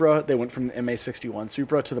the Supra they went from the MA61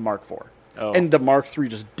 Supra to the Mark IV. Oh. And the Mark III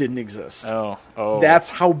just didn't exist. Oh. That's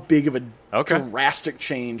how big of a drastic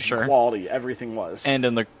change in quality everything was. And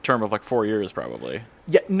in the term of like 4 years, probably.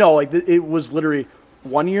 Yeah, no, like it was literally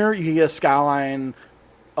 1 year you could get a Skyline,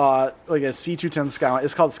 like a C210 Skyline.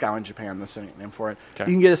 It's called Skyline Japan. That's the name for it. Okay.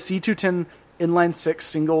 You can get a C210 inline 6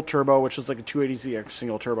 single turbo, which is like a 280ZX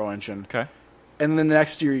single turbo engine. Okay. And then the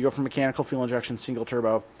next year you go from mechanical fuel injection single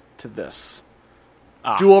turbo to this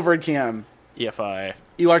dual overhead cam. EFI.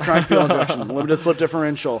 Electronic fuel injection, limited slip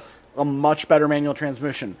differential, a much better manual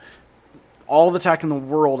transmission, all the tech in the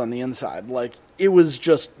world on the inside. Like, it was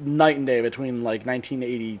just night and day between, like,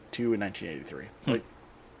 1982 and 1983. Like,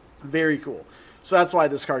 very cool. So that's why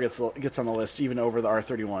this car gets on the list, even over the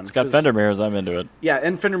R31. It's got fender mirrors. I'm into it. Yeah,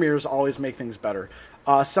 and fender mirrors always make things better.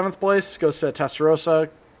 7th place goes to Testarossa.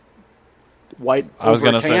 White over tan. I was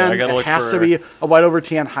going to say, I got to look for... It has to be a white over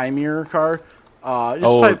tan high mirror car.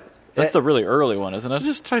 That's the really early one, isn't it?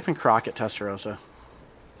 Just type in Crockett Testarossa.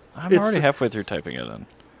 I'm already halfway through typing it in.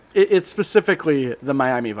 It's specifically the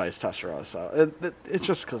Miami Vice Testarossa. It's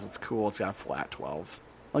just because it's cool. It's got a flat 12.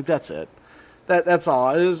 Like, that's it. That's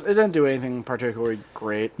all. It didn't do anything particularly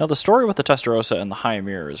great. Now, the story with the Testarossa and the high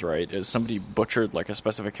mirrors, right, is somebody butchered, like, a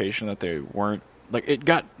specification that they weren't... Like, it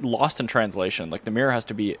got lost in translation. Like, the mirror has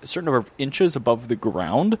to be a certain number of inches above the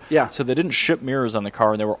ground. Yeah. So they didn't ship mirrors on the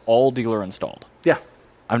car, and they were all dealer installed. Yeah.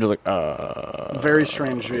 I'm just like, very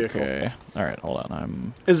strange vehicle. Okay. All right, hold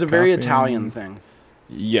on. It's a very Italian thing.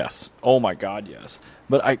 Yes. Oh, my God, yes.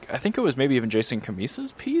 But I think it was maybe even Jason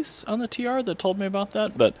Camisa's piece on the TR that told me about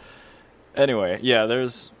that. But Anyway, yeah,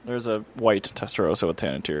 there's a white Testarossa with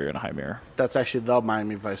tan interior and a high mirror. That's actually the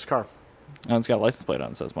Miami Vice car. And it's got a license plate on it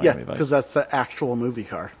that says Miami Vice. Because that's the actual movie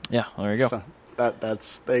car. Yeah, well, there you go. So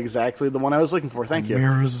that's exactly the one I was looking for. Thank you.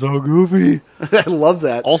 Mirror is so goofy. I love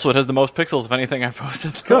that. Also, it has the most pixels of anything I've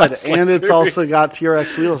posted. Good, and it's also got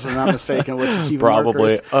TRX wheels, if I'm not mistaken, which is even probably more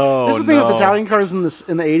cursed. Oh, this is the thing with Italian cars in the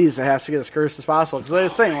 80s. It has to get as cursed as possible. Because I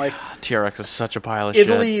was saying, like, TRX is such a pile of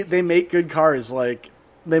Italy, shit. they make good cars. Like,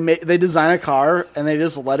 they design a car and they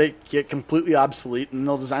just let it get completely obsolete, and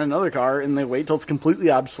they'll design another car and they wait till it's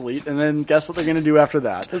completely obsolete, and then guess what they're going to do after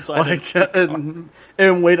that?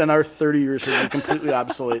 And wait another 30 years to be completely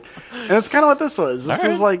obsolete. And that's kind of what this was. This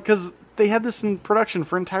was like, because they had this in production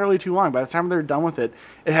for entirely too long. By the time they were done with it,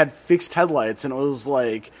 it had fixed headlights, and it was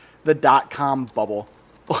like the .com bubble.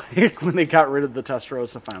 Like when they got rid of the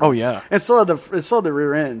Testarossa finally. Oh yeah, it still had the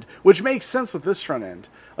rear end, which makes sense with this front end.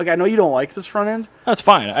 Like, I know you don't like this front end. That's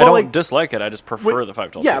fine. I don't dislike it. I just prefer the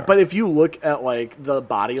 512. Yeah, but if you look at like the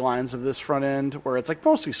body lines of this front end, where it's like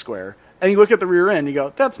mostly square, and you look at the rear end, you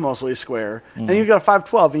go, that's mostly square. And you got a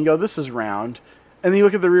 512, and you go, this is round. And then you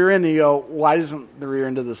look at the rear end, and you go, why doesn't the rear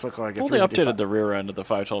end of this look like a 355? Well, they updated the rear end of the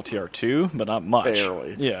 512 TR2, but not much.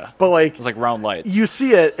 Barely. Yeah. But like, it's like round lights. You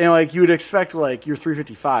see it, and like you would expect like your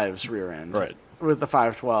 355's rear end. Right. With the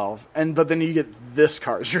 512, but then you get this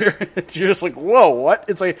car's rear end. You're just like, whoa, what?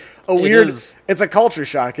 It's like a weird. It's a culture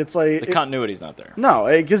shock. It's like the continuity's not there. No,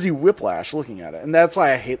 it gives you whiplash looking at it, and that's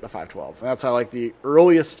why I hate the 512. And that's how I like the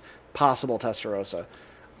earliest possible Testarossa.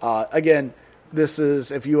 Again, this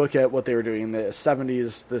is, if you look at what they were doing in the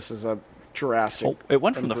 70s, this is a drastic. Oh, it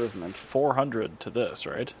went from improvement. The 400 to this,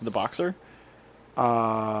 right? The Boxer.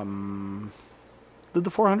 Did the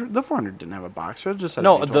 400? The 400 didn't have a Boxer. It just had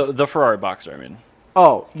the Ferrari Boxer. I mean.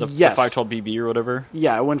 Oh, yes. The 512BB or whatever.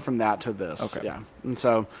 Yeah, it went from that to this. Okay. Yeah, and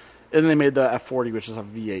then they made the F40, which is a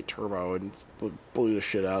V8 turbo, and blew the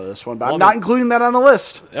shit out of this one. But I'm not including that on the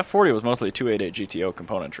list. F40 was mostly 288 GTO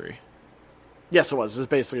componentry. Yes, it was. It was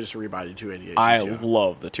basically just a rebodied 288 GTO. I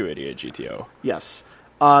love the 288 GTO. Yes.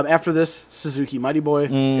 After this, Suzuki Mighty Boy.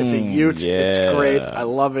 It's a Ute. Yeah. It's great. I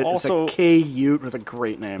love it. Also, it's a K Ute with a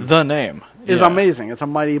great name. The name is amazing. It's a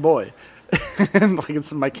Mighty Boy. Like,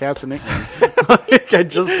 it's my cat's nickname. Like, I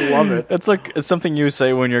just love it. It's something you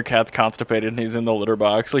say when your cat's constipated and he's in the litter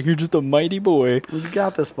box. Like, you're just a Mighty Boy. You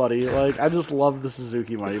got this, buddy. Like, I just love the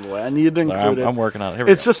Suzuki Mighty Boy. I needed to include it. I'm working on it.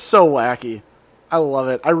 It's just so wacky. I love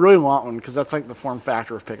it. I really want one because that's like the form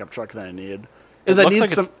factor of pickup truck that I need. It's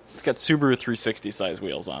got Subaru 360 size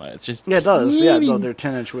wheels on it. It's just it does. Yeah, they're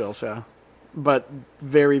 10-inch wheels. Yeah, but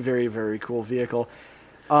very, very, very cool vehicle.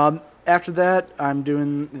 After that, I'm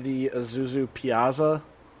doing the Isuzu Piazza.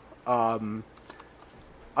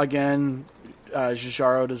 Again,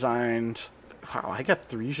 Giugiaro designed. Wow, I got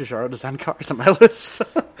 3 Giugiaro designed cars on my list.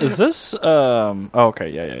 Is this? Okay,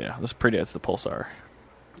 yeah. This predates the Pulsar.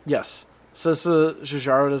 Yes. So this is a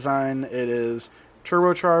Giugiaro design. It is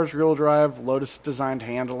turbocharged, rear-wheel drive, Lotus-designed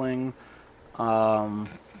handling.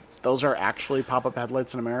 Those are actually pop-up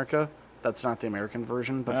headlights in America. That's not the American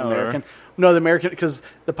version, but the American. No, the American, because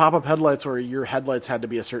the pop-up headlights were your headlights had to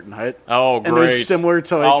be a certain height. Oh, great! And they're similar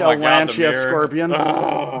to like a Lancia Scorpion,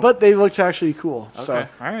 but they looked actually cool. Okay, so all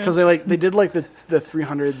right. Because they did like the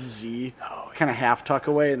 300Z kind of half tuck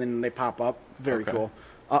away, and then they pop up. Very cool.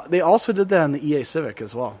 They also did that on the EA Civic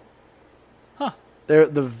as well.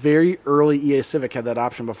 The very early EA Civic had that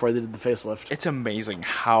option before they did the facelift. It's amazing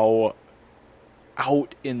how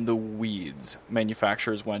out in the weeds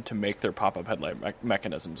manufacturers went to make their pop-up headlight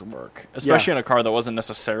mechanisms work, especially in a car that wasn't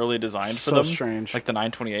necessarily designed for them. So strange. Like the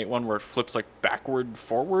 928 one where it flips like backward,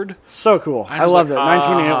 forward. So cool. I love that.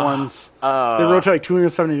 928 ones. They rotate like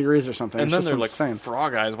 270 degrees or something. And it's then they're insane. like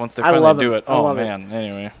frog eyes once they finally do it. Oh, man.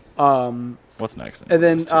 Anyway. What's next? And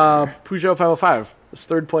then Peugeot 505 is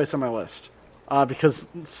third place on my list. Because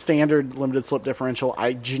standard limited slip differential,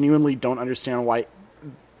 I genuinely don't understand why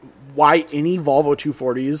any Volvo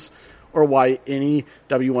 240s or why any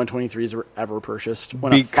W123s were ever purchased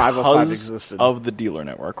when a 505 existed. Because of the dealer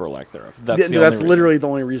network or lack thereof. That's literally the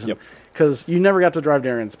only reason. Because you never got to drive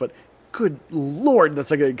Darren's, but good Lord,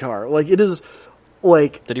 that's a good car. Like, it is,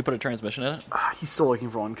 like... Did he put a transmission in it? He's still looking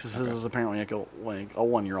for one, because his is apparently like a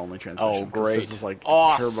one-year only transmission. Oh, great. This is like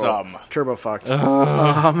awesome. Turbo fucked.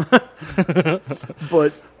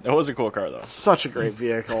 But... It was a cool car, though. Such a great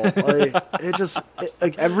vehicle. Like,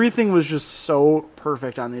 everything was just so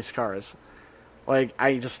perfect on these cars. Like,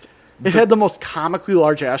 it had the most comically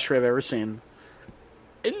large ashtray I've ever seen.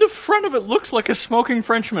 In the front of it looks like a smoking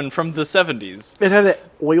Frenchman from the 70s. It had an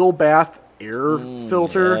oil bath air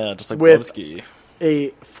filter. Yeah, just like with Bobsky.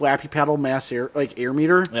 a flappy paddle mass air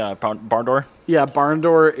meter. Yeah, barn door. Yeah, barn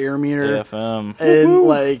door air meter. AFM. And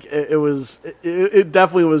like it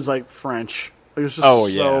definitely was like French. It was just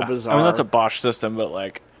so bizarre. I mean, that's a Bosch system, but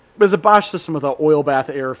like it was a Bosch system with an oil bath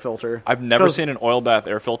air filter. I've never seen an oil bath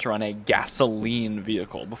air filter on a gasoline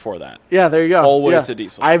vehicle before that. Yeah, there you go. Always a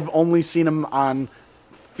diesel. I've only seen them on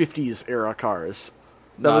 50s era cars.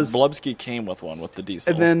 Blubsky came with one with the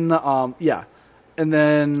diesel. And then, And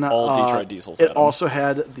then all Detroit diesels. It also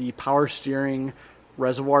had the power steering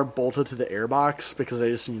reservoir bolted to the airbox because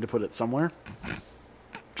they just need to put it somewhere.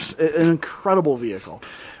 Just an incredible vehicle.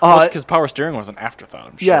 Well, it's because power steering was an afterthought,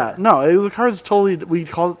 I'm sure. Yeah, no, the car is totally... We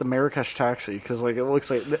call it the Marrakesh taxi because like it looks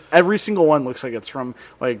like... Every single one looks like it's from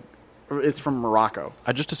Morocco.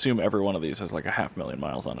 I just assume every one of these has like 500,000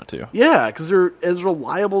 miles on it too. Yeah, because they're as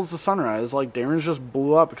reliable as the Sunrise. Like Darren's just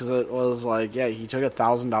blew up because it was like, he took a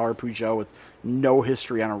 $1,000 Peugeot with no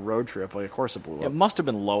history on a road trip. Like, of course it blew up. It must have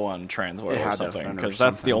been low on trans oil or something because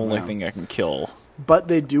that's the only thing I can kill. But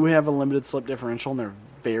they do have a limited slip differential and they're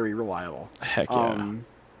very reliable. Heck yeah.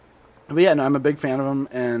 But yeah, no, I'm a big fan of them.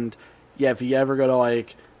 And yeah, if you ever go to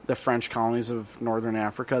like the French colonies of Northern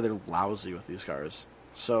Africa, they're lousy with these cars.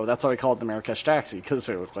 So that's why I call it the Marrakesh taxi because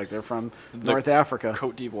they look like they're from North Africa.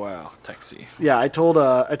 Côte d'Ivoire taxi. Yeah, I told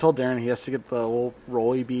Darren he has to get the little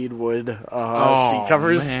rolly bead wood seat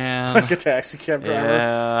covers like a taxi cab driver.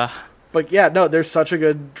 Yeah. But yeah, no, they're such a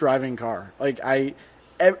good driving car. Like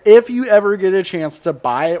if you ever get a chance to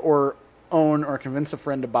buy or own or convince a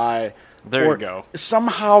friend to buy, you go.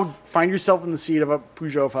 Somehow find yourself in the seat of a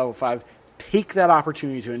Peugeot 505. Take that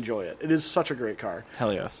opportunity to enjoy it. It is such a great car.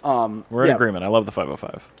 Hell yes. We're in agreement. I love the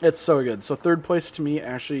 505. It's so good. So third place to me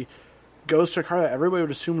actually goes to a car that everybody would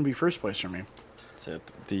assume would be first place for me. It's it,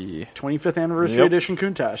 the 25th Anniversary Edition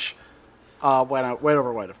Countach. White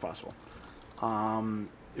over white if possible.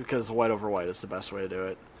 Because white over white is the best way to do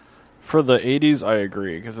it. For the 80s, I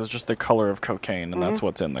agree, because it's just the color of cocaine, and that's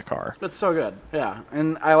what's in the car. It's so good, yeah.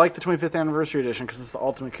 And I like the 25th Anniversary Edition because it's the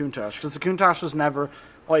ultimate Countach. Because the Countach was never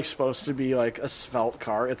like supposed to be like a svelte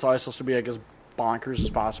car. It's always supposed to be like as bonkers as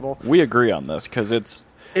possible. We agree on this, because it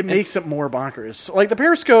makes it more bonkers. Like the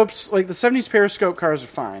Periscopes, like the 70s Periscope cars are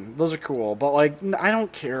fine. Those are cool. But like, I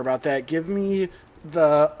don't care about that. Give me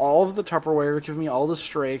all of the Tupperware. Give me all the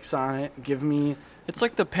strakes on it. Give me... It's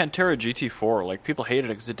like the Pantera GT4. Like, people hated it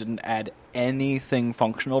because it didn't add anything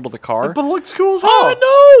functional to the car. But it looks cool as hell.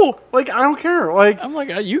 Oh, no! Like, I don't care. Like, I'm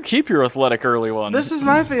like, you keep your athletic early one. This is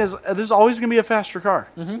my thing, is there's always going to be a faster car.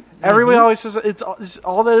 Everybody always says it's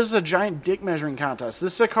all that is a giant dick measuring contest.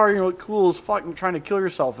 This is a car you look cool as fuck and trying to kill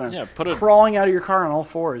yourself in. Yeah, crawling out of your car on all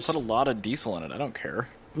fours. Put a lot of diesel in it. I don't care.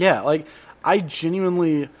 Yeah, like, I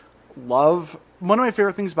genuinely love... One of my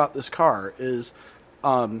favorite things about this car is...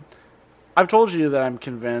 I've told you that I'm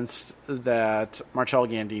convinced that Marcello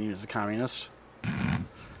Gandini is a communist.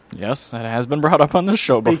 Yes, that has been brought up on this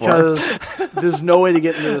show before. Because there's no way to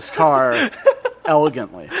get into this car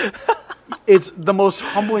elegantly. It's the most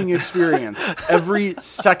humbling experience every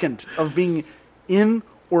second of being in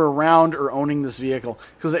or around or owning this vehicle.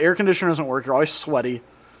 Because the air conditioner doesn't work. You're always sweaty.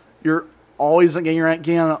 You're always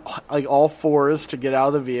getting on like all fours to get out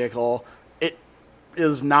of the vehicle. It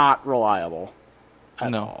is not reliable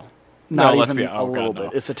at all. Not even a little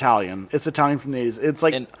bit. It's Italian. It's Italian from the 80s. It's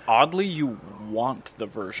like... And oddly, you want the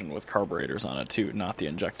version with carburetors on it, too, not the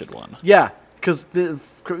injected one. Yeah, because... And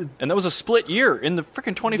that was a split year in the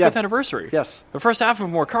freaking 25th anniversary. Yes. The first half of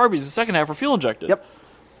them were carbies, the second half were fuel injected. Yep.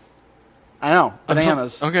 I know.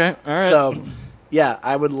 Bananas. Okay, all right. So, yeah,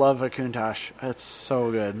 I would love a Countach. It's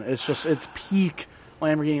so good. It's peak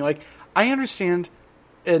Lamborghini. Like, I understand...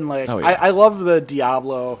 And like, I love the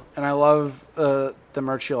Diablo and I love the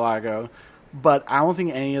Murcielago, but I don't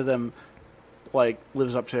think any of them like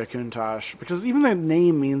lives up to a Countach because even the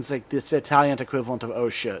name means like this Italian equivalent of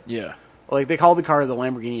oh shit. Yeah, like they call the car the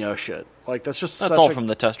Lamborghini oh shit. Like that's all from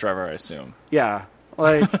the test driver, I assume. Yeah,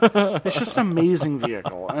 like it's just an amazing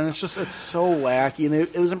vehicle, and it's so wacky, and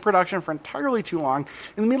it was in production for entirely too long,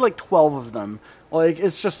 and they made like 12 of them. Like,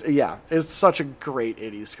 it's such a great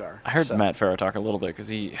 80s car. I heard Matt Farah talk a little bit because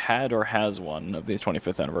he had or has one of these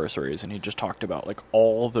 25th anniversaries, and he just talked about, like,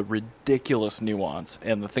 all the ridiculous nuance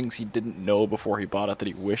and the things he didn't know before he bought it that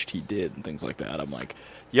he wished he did and things like that. I'm like,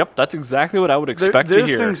 yep, that's exactly what I would expect to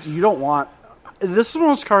hear. There's things you don't want. This is one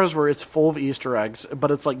of those cars where it's full of Easter eggs,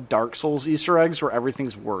 but it's like Dark Souls Easter eggs where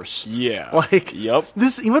everything's worse. Yeah. Like, yep.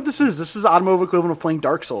 You know what this is? This is the automotive equivalent of playing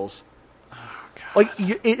Dark Souls. Like,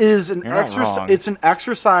 it is an exercise. It's an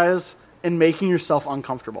exercise in making yourself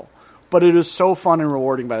uncomfortable. But it is so fun and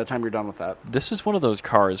rewarding by the time you're done with that. This is one of those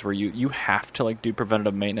cars where you have to, like, do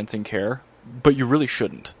preventative maintenance and care, but you really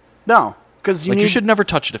shouldn't. No. Because you should never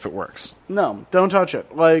touch it if it works. No, don't touch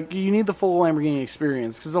it. Like, you need the full Lamborghini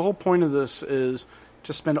experience, because the whole point of this is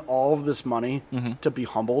to spend all of this money to be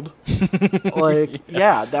humbled. Like,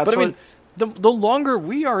 yeah, that's but what... I mean, the longer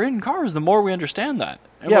we are in cars, the more we understand that.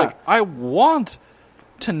 And Yeah. like, I want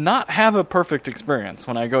to not have a perfect experience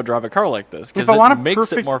when I go drive a car like this, because If I want it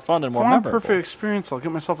makes it more fun and more If I want a memorable. perfect experience, I'll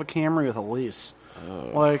get myself a Camry with a lease.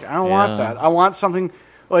 Like, I don't want that. I want something...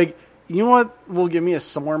 Like, you know what will give me a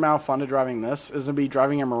similar amount of fun to driving this? Is to be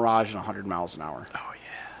driving a Mirage at 100 miles an hour. Oh,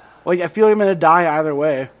 yeah. Like, I feel like I'm going to die either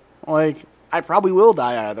way. Like, I probably will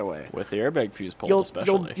die either way. With the airbag fuse pulled,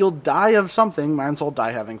 especially. You'll die of something. Might as well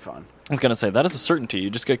die having fun. I was going to say, that is a certainty. You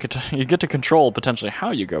just get to control potentially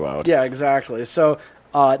how you go out. Yeah, exactly. So,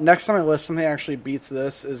 next on my list, something that actually beats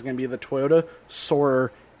this is going to be the Toyota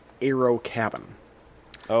Soarer Aero Cabin.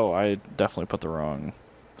 Oh, I definitely put the wrong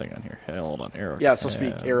thing on here. Hey, hold on. Aero. Yeah, it's supposed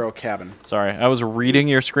to be Aero Cabin. Sorry, I was reading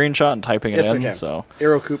your screenshot and typing it It's in. okay. So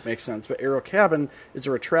Aero Coupe makes sense, but Aero Cabin is a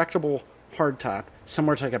retractable hardtop,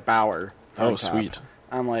 similar to like a Bauer. Oh, hardtop sweet.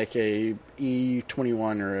 On like a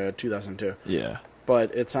E21 or a 2002. yeah.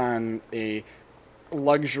 But it's on a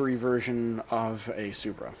luxury version of a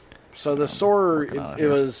Supra. So the Soarer,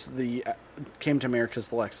 came to America as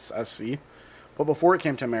the Lexus SC. But before it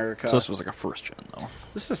came to America... So this was like a first gen, though.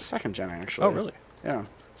 This is second gen, actually. Oh, really? Yeah.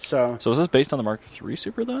 So is this based on the Mark III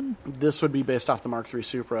Supra then? this would be based off the Mark III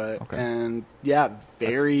Supra. Okay. And, yeah,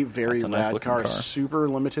 very, very that's a nice rad looking car. car. Super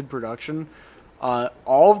limited production.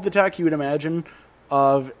 All of the tech you would imagine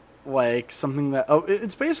of, like, something that... Oh,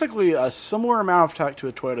 it's basically a similar amount of tech to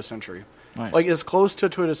a Toyota Century. Nice. Like, as close to a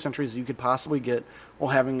Toyota Century as you could possibly get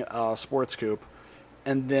while having a sports coupe,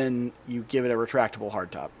 and then you give it a retractable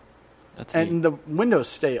hardtop. That's neat. And the windows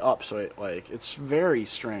stay up, so it's very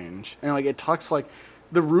strange. And, like, it tucks, like...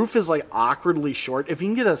 The roof is, like, awkwardly short. If you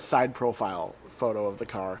can get a side profile photo of the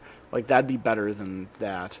car, like, that'd be better than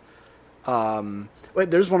that.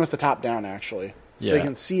 Wait, there's one with the top down, actually. So you Yeah.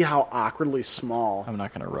 can see how awkwardly small... I'm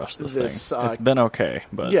not going to rush this This, thing. It's been okay,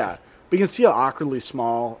 but... Yeah, but you can see how awkwardly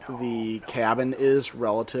small the cabin is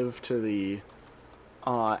relative to the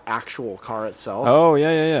actual car itself. Oh,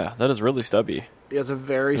 yeah. That is really stubby. It's a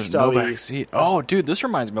very There's no stubby... back seat. Oh, dude, this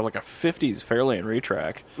reminds me of like a 50s Fairlane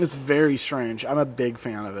retrack. It's very strange. I'm a big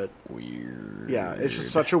fan of it. Weird. Yeah, it's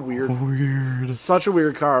just such a such a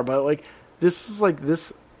weird car. But, like, this is like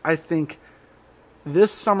this. I think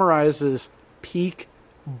this summarizes peak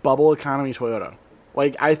bubble economy Toyota.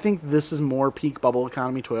 Like, I think this is more peak bubble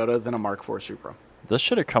economy Toyota than a Mark IV Supra. This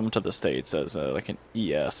should have come to the States as like an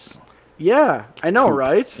ES. Yeah, I know, coupe.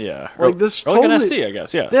 right? Yeah. Like, this or like totally, an SC, I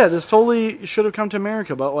guess, yeah. Yeah, this totally should have come to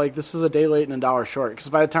America, but, like, this is a day late and a dollar short. Because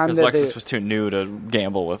by the time Because that Lexus was too new to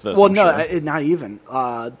gamble with this. well, I'm no, sure. not even.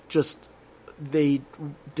 Just they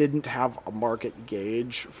didn't have a market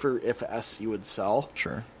gauge for if SC would sell.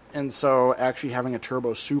 Sure. And so actually having a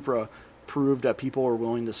turbo Supra proved that people were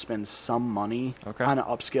willing to spend some money on an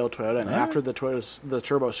upscale Toyota. And after the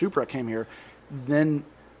turbo Supra came here, then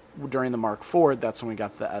during the Mark IV, that's when we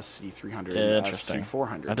got the SC300 and the Interesting.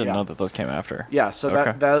 SC400. I didn't know that those came after. Yeah, so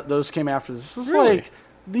Okay. that those came after. This is Really? like...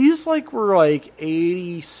 These, like, were, like,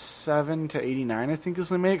 87 to 89, I think, is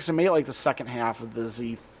the make. So it made, like, the second half of the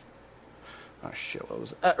Z... Oh, shit, what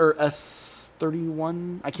was it? Or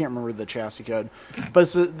S31? I can't remember the chassis code. But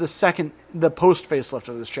it's the post-facelift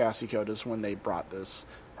of this chassis code is when they brought this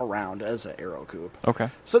around as an Aero Coupe. Okay.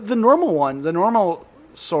 So the normal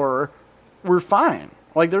Soarer, were fine.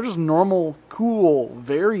 Like, they're just normal, cool,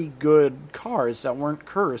 very good cars that weren't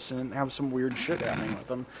cursed and didn't have some weird shit happening with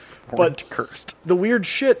them. But cursed. the weird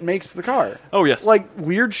shit makes the car. Oh, yes. Like,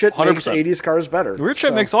 weird shit 100%. makes 80s cars better. Weird shit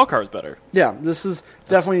So, makes all cars better. Yeah, this is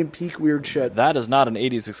definitely peak weird shit. That is not an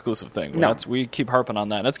 80s exclusive thing. No. We keep harping on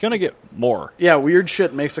that. And it's going to get more. Yeah, weird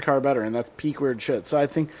shit makes a car better, and that's peak weird shit. So I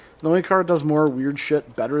think the only car that does more weird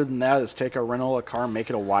shit better than that is take a Renault car, make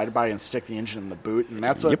it a wide body, and stick the engine in the boot. And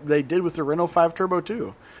that's what they did with the Renault 5 Turbo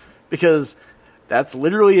 2. Because that's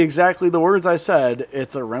literally exactly the words I said.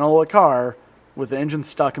 It's a Renault car with the engine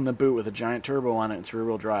stuck in the boot with a giant turbo on it. It's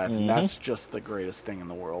rear-wheel drive. And that's just the greatest thing in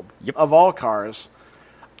the world. Yep. Of all cars,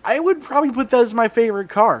 I would probably put that as my favorite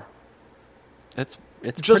car. It's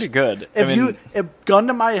Just- pretty good. If gun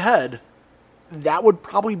to my head, that would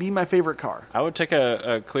probably be my favorite car. I would take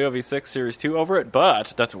a Clio V6 Series 2 over it,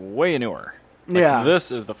 but that's way newer. Like, Yeah.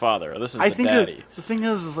 This is the father. This is I the think daddy. the thing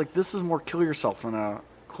is like this is more kill yourself than a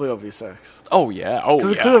Clio V6. Oh, yeah. Oh,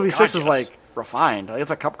 Because yeah. the Clio V6 God, is yes. like refined. Like,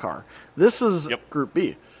 it's a cup car. This is Group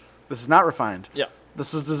B. This is not refined. Yeah.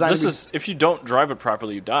 This is designed This to be... is, if you don't drive it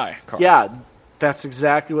properly, you die. Car. Yeah, that's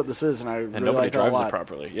exactly what this is, and I And really nobody like that a drives lot. it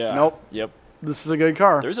properly. Yeah. Nope. Yep. This is a good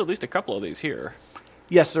car. There's at least a couple of these here.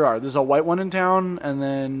 Yes, there are. There's a white one in town, and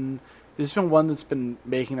then there's been one that's been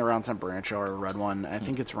making the rounds on Brancho, or a red one. I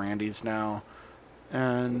think it's Randy's now.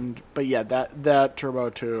 But yeah, that Turbo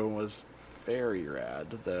 2 was very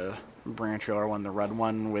rad. The Brancho one, the red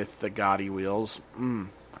one with the Gotti wheels.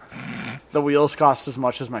 The wheels cost as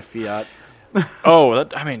much as my Fiat. Well,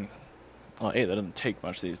 hey, that doesn't take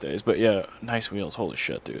much these days. But yeah, nice wheels. Holy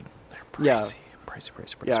shit, dude. They're pricey. Yeah. Pricey.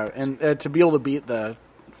 Yeah, pricey. and to be able to beat the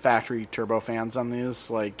factory turbo fans on these,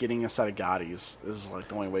 like getting a set of Gottis is like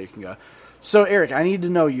the only way you can go. So Eric, I need to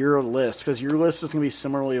know your list because your list is going to be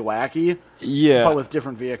similarly wacky, but with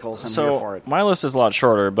different vehicles. I'm here for it. My list is a lot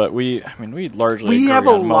shorter, but we largely have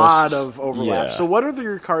agree a on lot most. of overlap. Yeah. So what are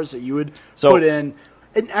your cars that you would put in?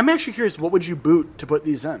 And I'm actually curious, what would you boot to put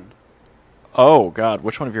these in? Oh God,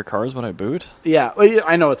 which one of your cars would I boot? Yeah, well,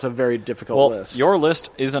 I know it's a very difficult list. Your list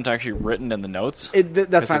isn't actually written in the notes.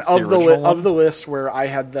 That's fine. Of the list where I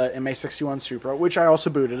had the MA61 Supra, which I also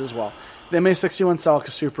booted as well. The MA61 Celica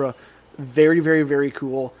Supra, very, very, very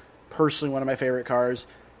cool. Personally, one of my favorite cars.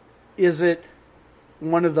 Is it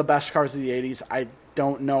one of the best cars of the 80s? I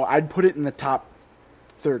don't know. I'd put it in the top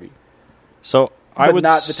 30. So I would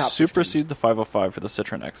not the top supersede the 505 for the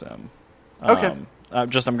Citroen XM. Okay. I'm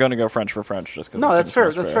going to go French for French just because. No, that's fair.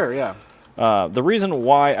 That's fair. Yeah. The reason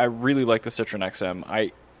why I really like the Citroen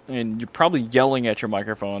XM, and you're probably yelling at your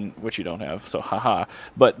microphone, which you don't have, so haha.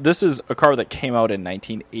 But this is a car that came out in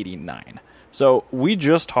 1989. So we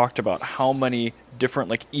just talked about how many different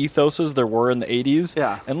ethoses there were in the 80s.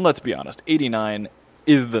 Yeah. And let's be honest, 89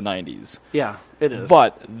 is the 90s. Yeah, it is.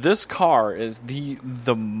 But this car is the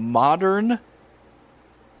modern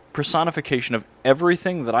personification of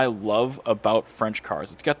everything that I love about French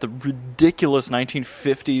cars. It's got the ridiculous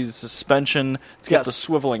 1950s suspension. It's got the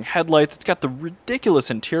swiveling headlights. It's got the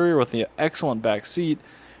ridiculous interior with the excellent back seat.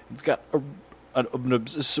 It's got an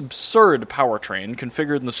absurd powertrain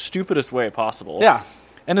configured in the stupidest way possible. Yeah.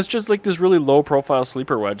 And it's just like this really low-profile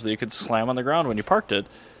sleeper wedge that you could slam on the ground when you parked it.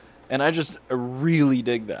 And I just really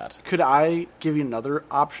dig that. Could I give you another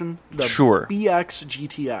option? The Sure. BX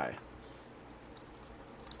GTI.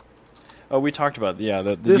 Oh, we talked about This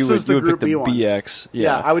you is the would Group pick the B one. BX.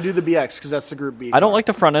 Yeah, I would do the BX because that's the Group B. I don't like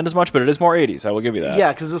the front end as much, but it is more 80s. I will give you that.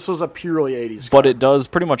 Yeah, because this was a purely 80s car. But it does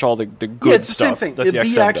pretty much all the good stuff. Yeah, it's the same thing. That The the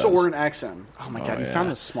XM BX does. or an XM. Oh my god, you found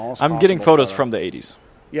the smallest. I'm getting possible photos photo. from the 80s.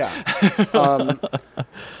 Yeah.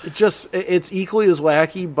 It's equally as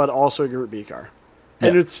wacky, but also a Group B car.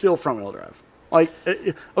 And it's still front-wheel drive.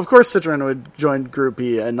 Of course Citroen would join Group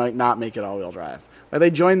B and not make it all-wheel drive. They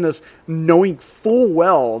joined this knowing full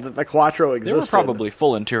well that the Quattro existed. They were probably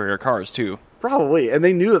full interior cars, too. Probably. And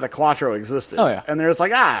they knew that the Quattro existed. Oh, yeah. And they're just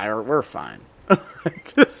like, we're fine.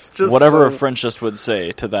 Whatever a Frenchist would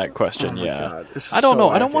say to that question, Oh my God. It's just I don't so know.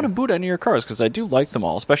 I don't wacky. want to boot any of your cars because I do like them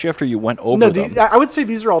all, especially after you went over them. I would say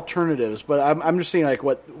these are alternatives, but I'm just saying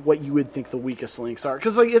what you would think the weakest links are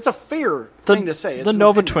because it's a fair thing to say. It's The an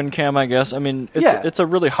Nova opinion. Twin Cam, I guess. I mean, it's a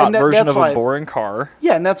really hot And version that's of why- a boring car.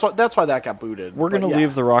 Yeah, and that's why that got booted. We're going to But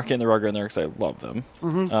leave the Rocky and the Rugger in there because I love them.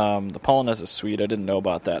 Mm-hmm. The Polonaise is sweet. I didn't know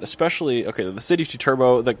about that. Especially, the City 2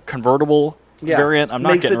 Turbo, the convertible variant. I'm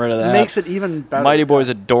not getting rid of that. Makes it even better. Mighty Boy's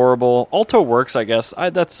adorable. Alto works, I guess.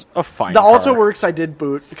 That's a fine The car. Alto Works I did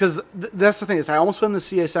boot because that's the thing is I almost put in the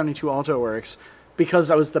CA72 Alto Works because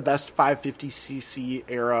that was the best 550cc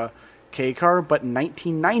era K car. But in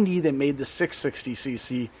 1990 they made the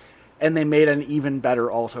 660cc and they made an even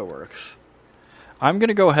better Alto Works. I'm going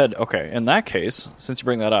to go ahead. Okay, in that case, since you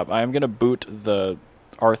bring that up, I am going to boot the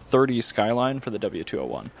R30 Skyline for the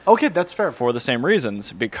W201. Okay, that's fair. For the same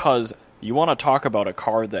reasons, because you want to talk about a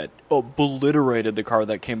car that obliterated the car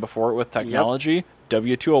that came before it with technology.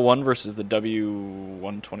 W201 versus the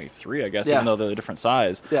W123, I guess, even though they're a different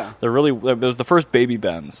size. Yeah. They're really, it was the first baby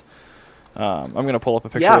Benz. I'm going to pull up a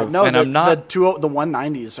picture of, no, and I'm not. The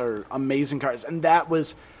 190s are amazing cars, and I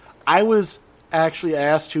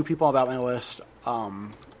asked two people about my list,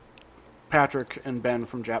 Patrick and Ben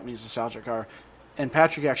from Japanese Nostalgia Car, and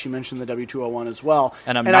Patrick actually mentioned the W201 as well.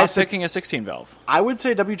 And I'm not picking a 16 valve. I would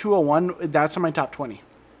say W201, that's in my top 20.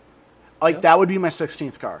 That would be my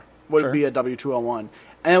 16th car, would be a W201.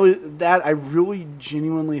 And it was that I really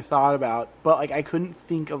genuinely thought about, but I couldn't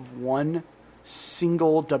think of one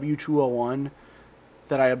single W201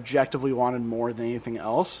 that I objectively wanted more than anything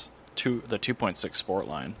else. The 2.6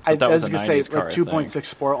 Sportline. I That was was a going to 90s say car, a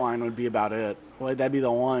 2.6 Sportline would be about it. That'd be the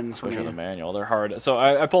one. Especially the manual. They're hard. So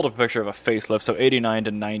I pulled up a picture of a facelift. So 89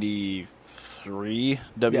 to 93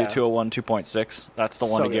 W201 2.6. That's the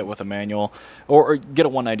one to get with a manual. Or get a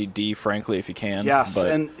 190D, frankly, if you can. Yes, but,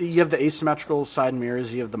 and you have the asymmetrical side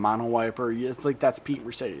mirrors. You have the mono wiper. It's that's Pete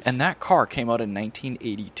Mercedes. And that car came out in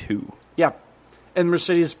 1982. Yeah. And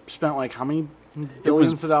Mercedes spent like how many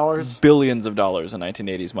billions of dollars? Billions of dollars in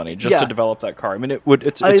 1980s money just to develop that car. I mean,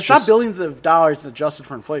 it's just not billions of dollars adjusted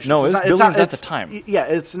for inflation. No, so it's billions at the time. Yeah,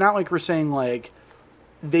 it's not like we're saying like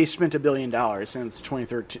they spent $1 billion since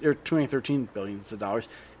 2013 or 2013 billions of dollars.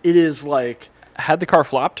 It is like had the car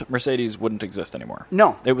flopped, Mercedes wouldn't exist anymore.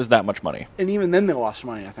 No, it was that much money, and even then they lost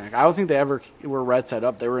money. I think I don't think they ever were right side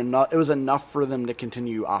up. They were enough. It was enough for them to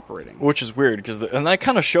continue operating, which is weird and that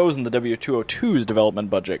kind of shows in the W202's development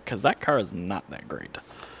budget because that car is not that great.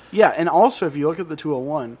 Yeah, and also if you look at the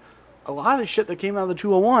 201, a lot of the shit that came out of the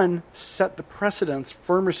 201 set the precedence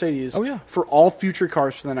for Mercedes for all future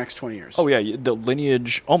cars for the next 20 years. Oh, yeah, the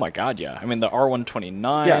lineage, oh my god, yeah. I mean, the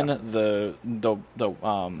R129, the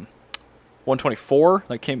 124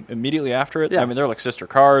 that came immediately after it. Yeah. I mean, they're like sister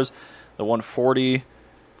cars. The 140.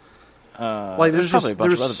 Like there's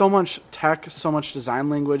so much tech, so much design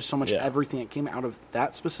language, so much everything that came out of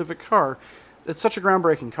that specific car. It's such a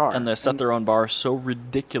groundbreaking car. And they set their own bar so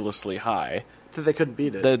ridiculously high that they couldn't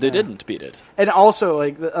beat it. They didn't beat it. And also,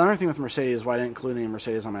 like the other thing with Mercedes, why I didn't include any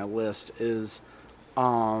Mercedes on my list, is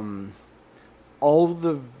all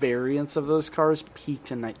the variants of those cars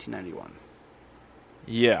peaked in 1991.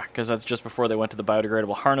 Yeah, because that's just before they went to the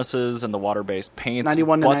biodegradable harnesses and the water-based paints.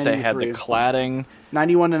 91 to 93. They had the cladding.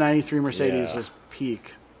 91 to 93 Mercedes was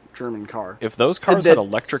peak German car. If those cars had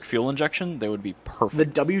electric fuel injection, they would be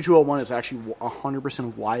perfect. The W201 is actually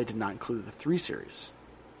 100% why I did not include the 3 Series,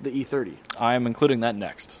 the E30. I am including that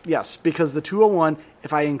next. Yes, because the 201,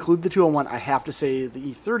 if I include the 201, I have to say the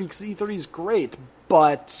E30, because the E30 is great,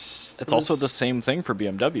 but it's also the same thing for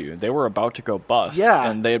BMW. They were about to go bust,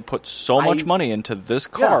 and they had put so much money into this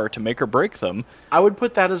car to make or break them. I would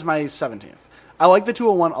put that as my 17th. I like the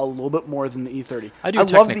 201 a little bit more than the E30. I do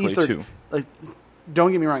technically, love the E30. Too. Like,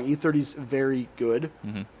 don't get me wrong, E30's very good.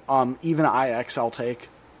 Mm-hmm. Even iX I'll take,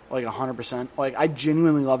 like 100%. Like, I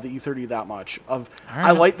genuinely love the E30 that much.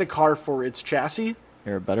 I like the car for its chassis.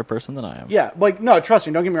 You're a better person than I am. Yeah, like, no, trust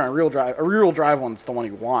me, don't get me wrong, a rear-wheel drive one's the one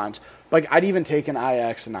you want. Like, I'd even take an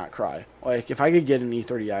iX and not cry. Like, if I could get an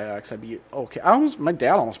E30 iX, I'd be okay. My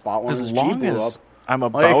dad almost bought one. As long as I'm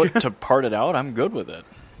about to part it out, I'm good with it.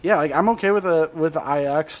 Yeah, like, I'm okay with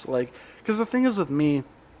the iX. Like, because the thing is with me,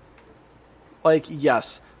 like,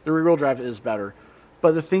 yes, the rear-wheel drive is better.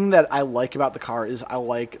 But the thing that I like about the car is I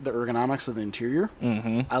like the ergonomics of the interior.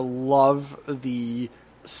 Mm-hmm. I love the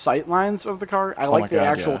sight lines of the car. I like the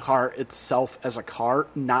actual car itself as a car,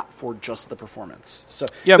 not for just the performance. So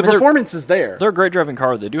the performance is there. They're a great driving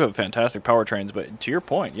car. They do have fantastic powertrains. But to your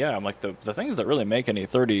point, I'm like the things that really make an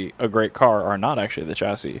E30 a great car are not actually the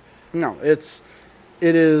chassis. No, it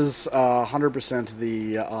is 100%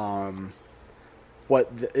 the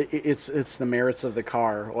it's the merits of the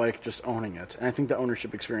car, like just owning it. And I think the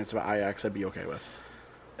ownership experience of an iX I'd be okay with.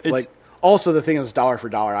 Also, the thing is, dollar for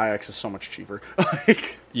dollar, iX is so much cheaper.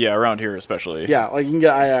 Yeah, around here especially. Yeah, like you can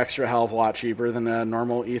get iX for a hell of a lot cheaper than a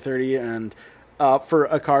normal E30, and for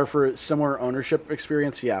a car for similar ownership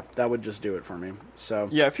experience, that would just do it for me. So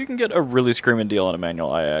yeah, if you can get a really screaming deal on a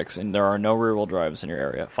manual iX and there are no rear-wheel drives in your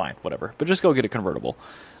area, fine, whatever. But just go get a convertible.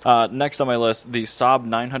 Next on my list, the Saab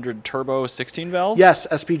 900 Turbo 16-valve. Yes,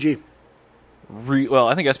 SPG. Well,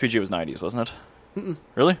 I think SPG was 90s, wasn't it? Mm-mm.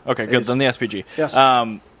 Really? Okay, good. Then the SPG. Yes.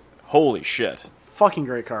 Holy shit. Fucking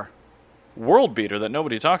great car. World beater that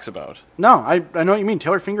nobody talks about. No, I know what you mean.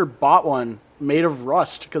 Taylor Finger bought one made of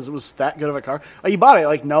rust because it was that good of a car. He bought it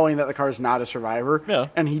like knowing that the car is not a Survivor. Yeah.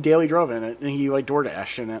 And he daily drove in it, and he like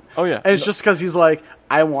DoorDashed in it. Oh, yeah. And it's just because he's like,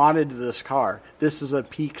 I wanted this car. This is a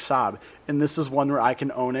peak Saab, and this is one where I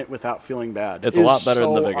can own it without feeling bad. It's a lot better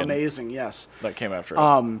than the Vigan. Amazing, yes. That came after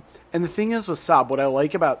it. And the thing is with Saab, what I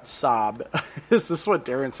like about Saab is this is what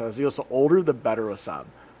Darren says. He goes, the older the better with Saab.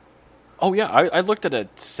 Oh, yeah. I looked at a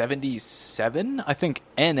 77, I think,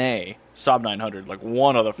 NA Saab 900, like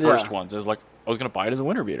one of the first ones. Is like, I was going to buy it as a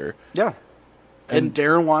winter beater. Yeah. And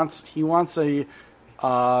Darren wants a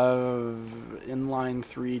inline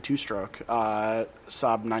 3 two-stroke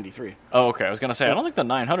Saab 93. Oh, okay. I was going to say, I don't think the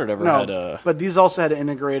 900 ever had a... but these also had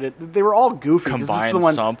integrated... They were all goofy. Combined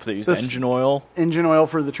sump that used engine oil. Engine oil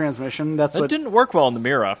for the transmission. That didn't work well in the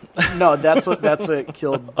Mira. No, that's what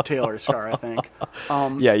killed Taylor's car, I think.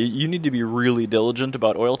 Yeah, you need to be really diligent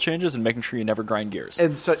about oil changes and making sure you never grind gears.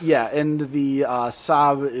 And so, and the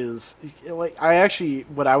Saab is... like,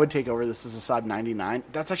 what I would take over this is a Saab 99.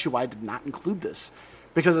 That's actually why I did not include this.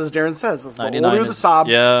 Because as Darren says, the older the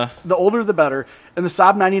Saab, the older the better. And the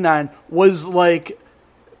Saab 99 was like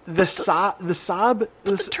the Saab...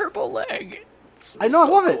 The turbo leg. I know, I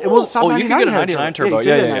love it. It was Saab 99 you can get a 99 turbo.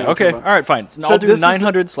 Yeah. Okay, all right, fine. So I'll do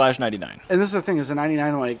 900/99. And this is the thing, is the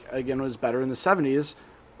 99, like, again, was better in the 70s.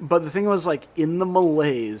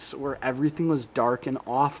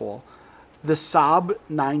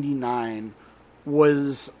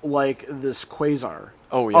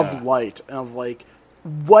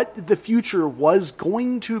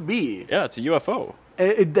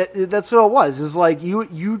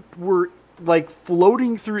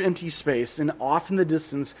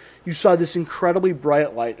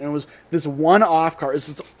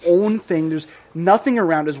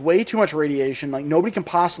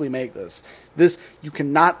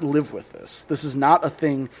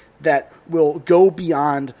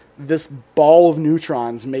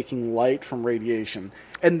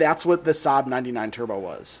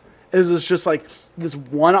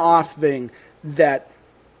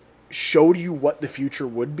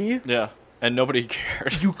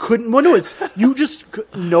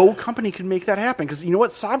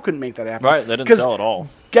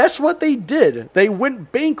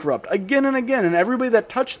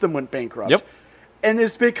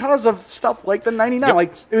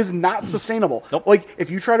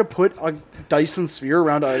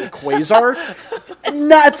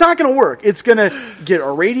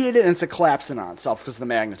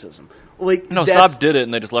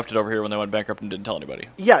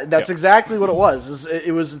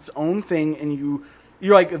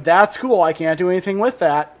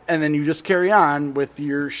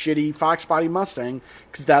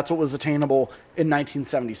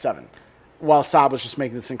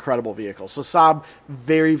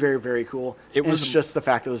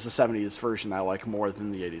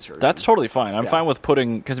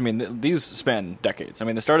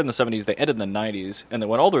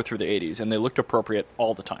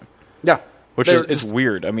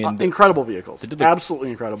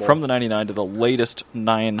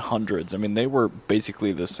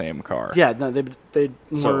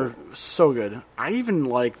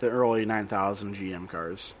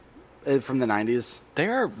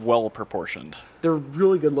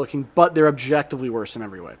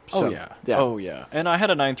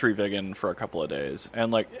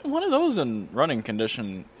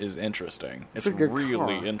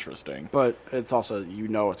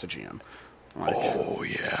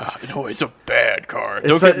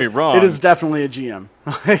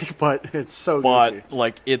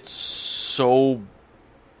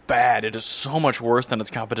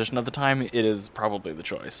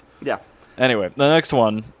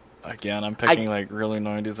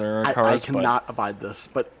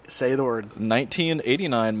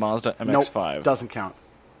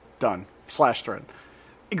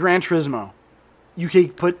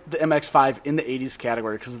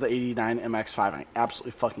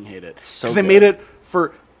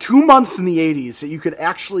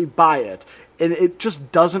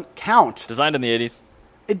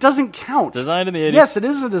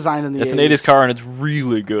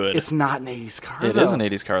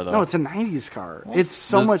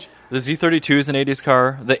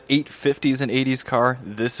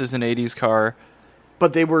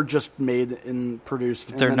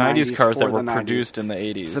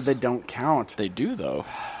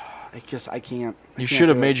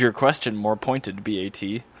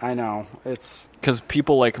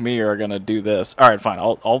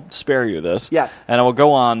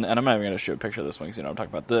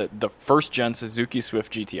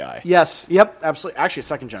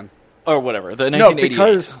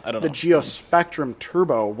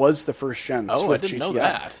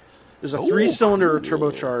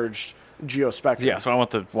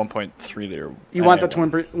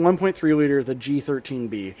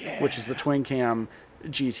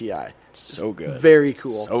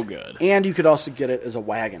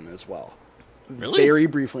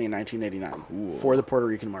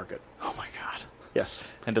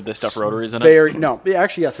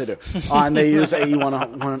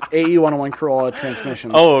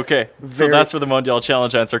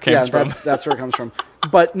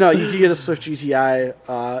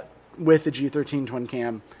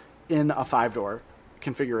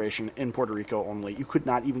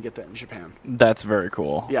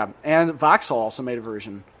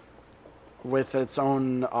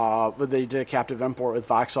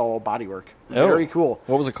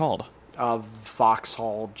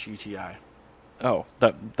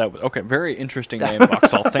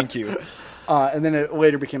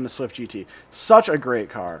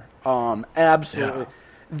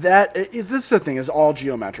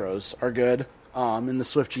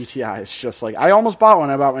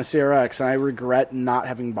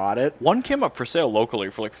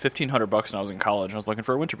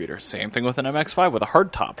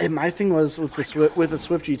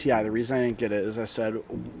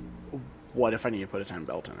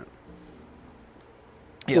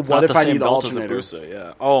 Yeah, Well, it's what not if the I same need belt as a alternator? Busa,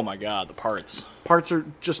 yeah. Oh my god, the parts. Parts are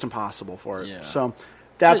just impossible for it. Yeah. So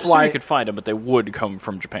that's So why you could find them, but they would come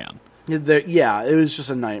from Japan. yeah, it was just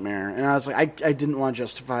a nightmare. And I was like, I didn't want to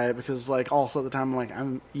justify it because, like, also at the time, I'm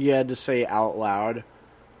like, you had to say out loud,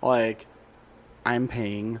 like, I'm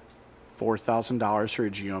paying $4,000 for a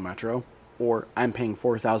Geo Metro, or I'm paying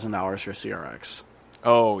 $4,000 for a CRX.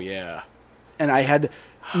 Oh, yeah. And I had,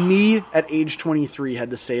 me at age 23 had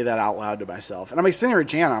to say that out loud to myself. And I'm like sitting there at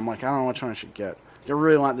Jana, I'm like, I don't know which one I should get. I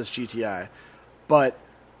really want this GTI. But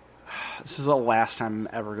this is the last time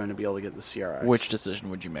I'm ever going to be able to get the CRX. Which decision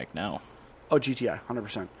would you make now? Oh, GTI,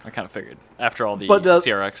 100%. I kind of figured. After all the But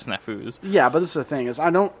CRX snafus. Yeah, but this is the thing, is I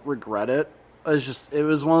don't regret it. It's just, it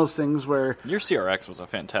was one of those things where Your CRX was a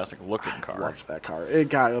fantastic looking I car. loved that car. It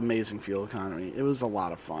got amazing fuel economy. It was a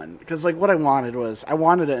lot of fun. Because, like, what I wanted an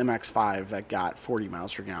MX-5 that got 40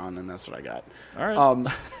 miles per gallon, and that's what I got. All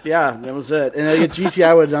right. Yeah, that was it. And like, a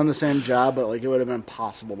GTI would have done the same job, but, like, it would have been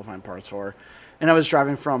impossible to find parts for. And I was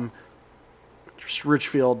driving from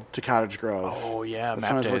Richfield to Cottage Grove. Oh, yeah, That's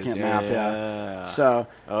when I was working at MAP, yeah. So,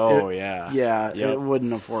 yeah. Yeah, Yep. it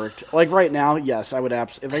wouldn't have worked. Like, right now, yes, I would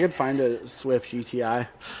if I could find a Swift GTI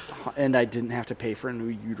and I didn't have to pay for a new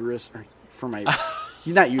uterus, or for my,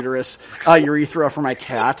 not uterus, urethra for my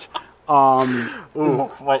cat. Ooh,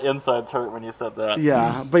 my insides hurt when you said that.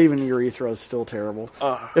 Yeah, but even urethra is still terrible.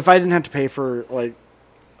 If I didn't have to pay for, like,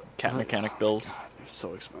 Cat mechanic bills. they're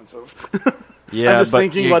so expensive. Yeah, I'm just but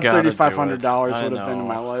thinking you what gotta do $3,500 it. would have been in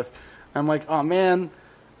my I know. life. I'm like, oh man,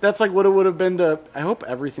 that's like what it would have been to. I hope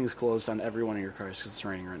everything's closed on every one of your cars because it's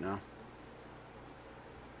raining right now.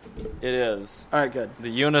 It is. All right, good. The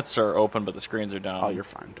units are open, but the screens are down. Oh, you're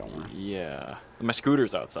fine. Don't worry. Yeah. My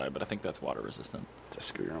scooter's outside, but I think that's water resistant. It's a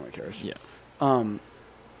scooter. Nobody cares. Yeah.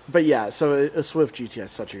 But yeah, so a Swift GTI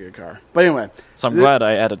is such a good car. But anyway. So I'm glad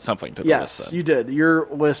I added something to the list. Yes, Then. you did. Your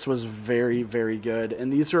list was very, very good.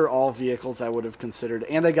 And these are all vehicles I would have considered.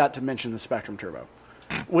 And I got to mention the Spectrum Turbo,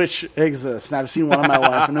 which exists. And I've seen one in my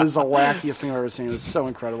life. And it was the wackiest thing I've ever seen. It was so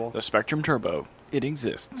incredible. The Spectrum Turbo. It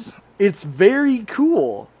exists. It's very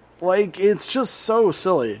cool. Like, it's just so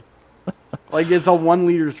silly. Like, it's a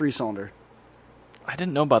 1-liter 3-cylinder. I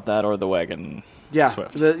didn't know about that or the wagon. Yeah,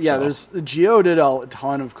 Swift, there's the Geo did a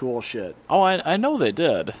ton of cool shit. Oh, I know they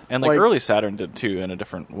did, and like Like- early Saturn did too in a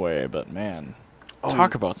different way. But man,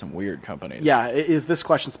 talk about some weird companies. Yeah, if this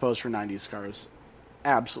question's posed for 90s cars,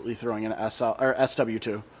 absolutely throwing in an SL or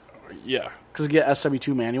SW2 yeah. because you get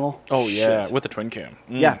SW2 manual. Oh yeah, Shit. with the twin cam.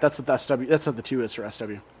 Yeah, that's what the SW. That's what the 2 is for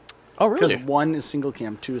SW. Oh Because really? 1 is single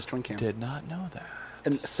cam, 2 is twin cam. Did not know that.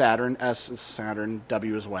 And Saturn, S is Saturn,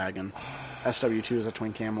 W is wagon. SW2 is a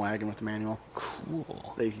twin cam wagon with the manual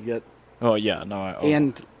Cool. that you can get. Oh yeah, no.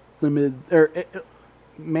 And limited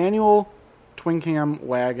manual twin cam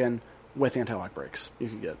wagon with anti-lock brakes you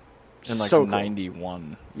can get. in like so cool.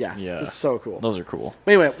 91. Yeah, Yeah. it's so cool. Those are cool.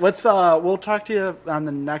 But anyway, let's we'll talk to you on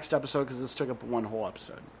the next episode because this took up one whole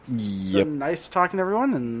episode. So Yep. nice talking to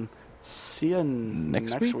everyone, and see you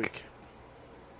Next next week. week.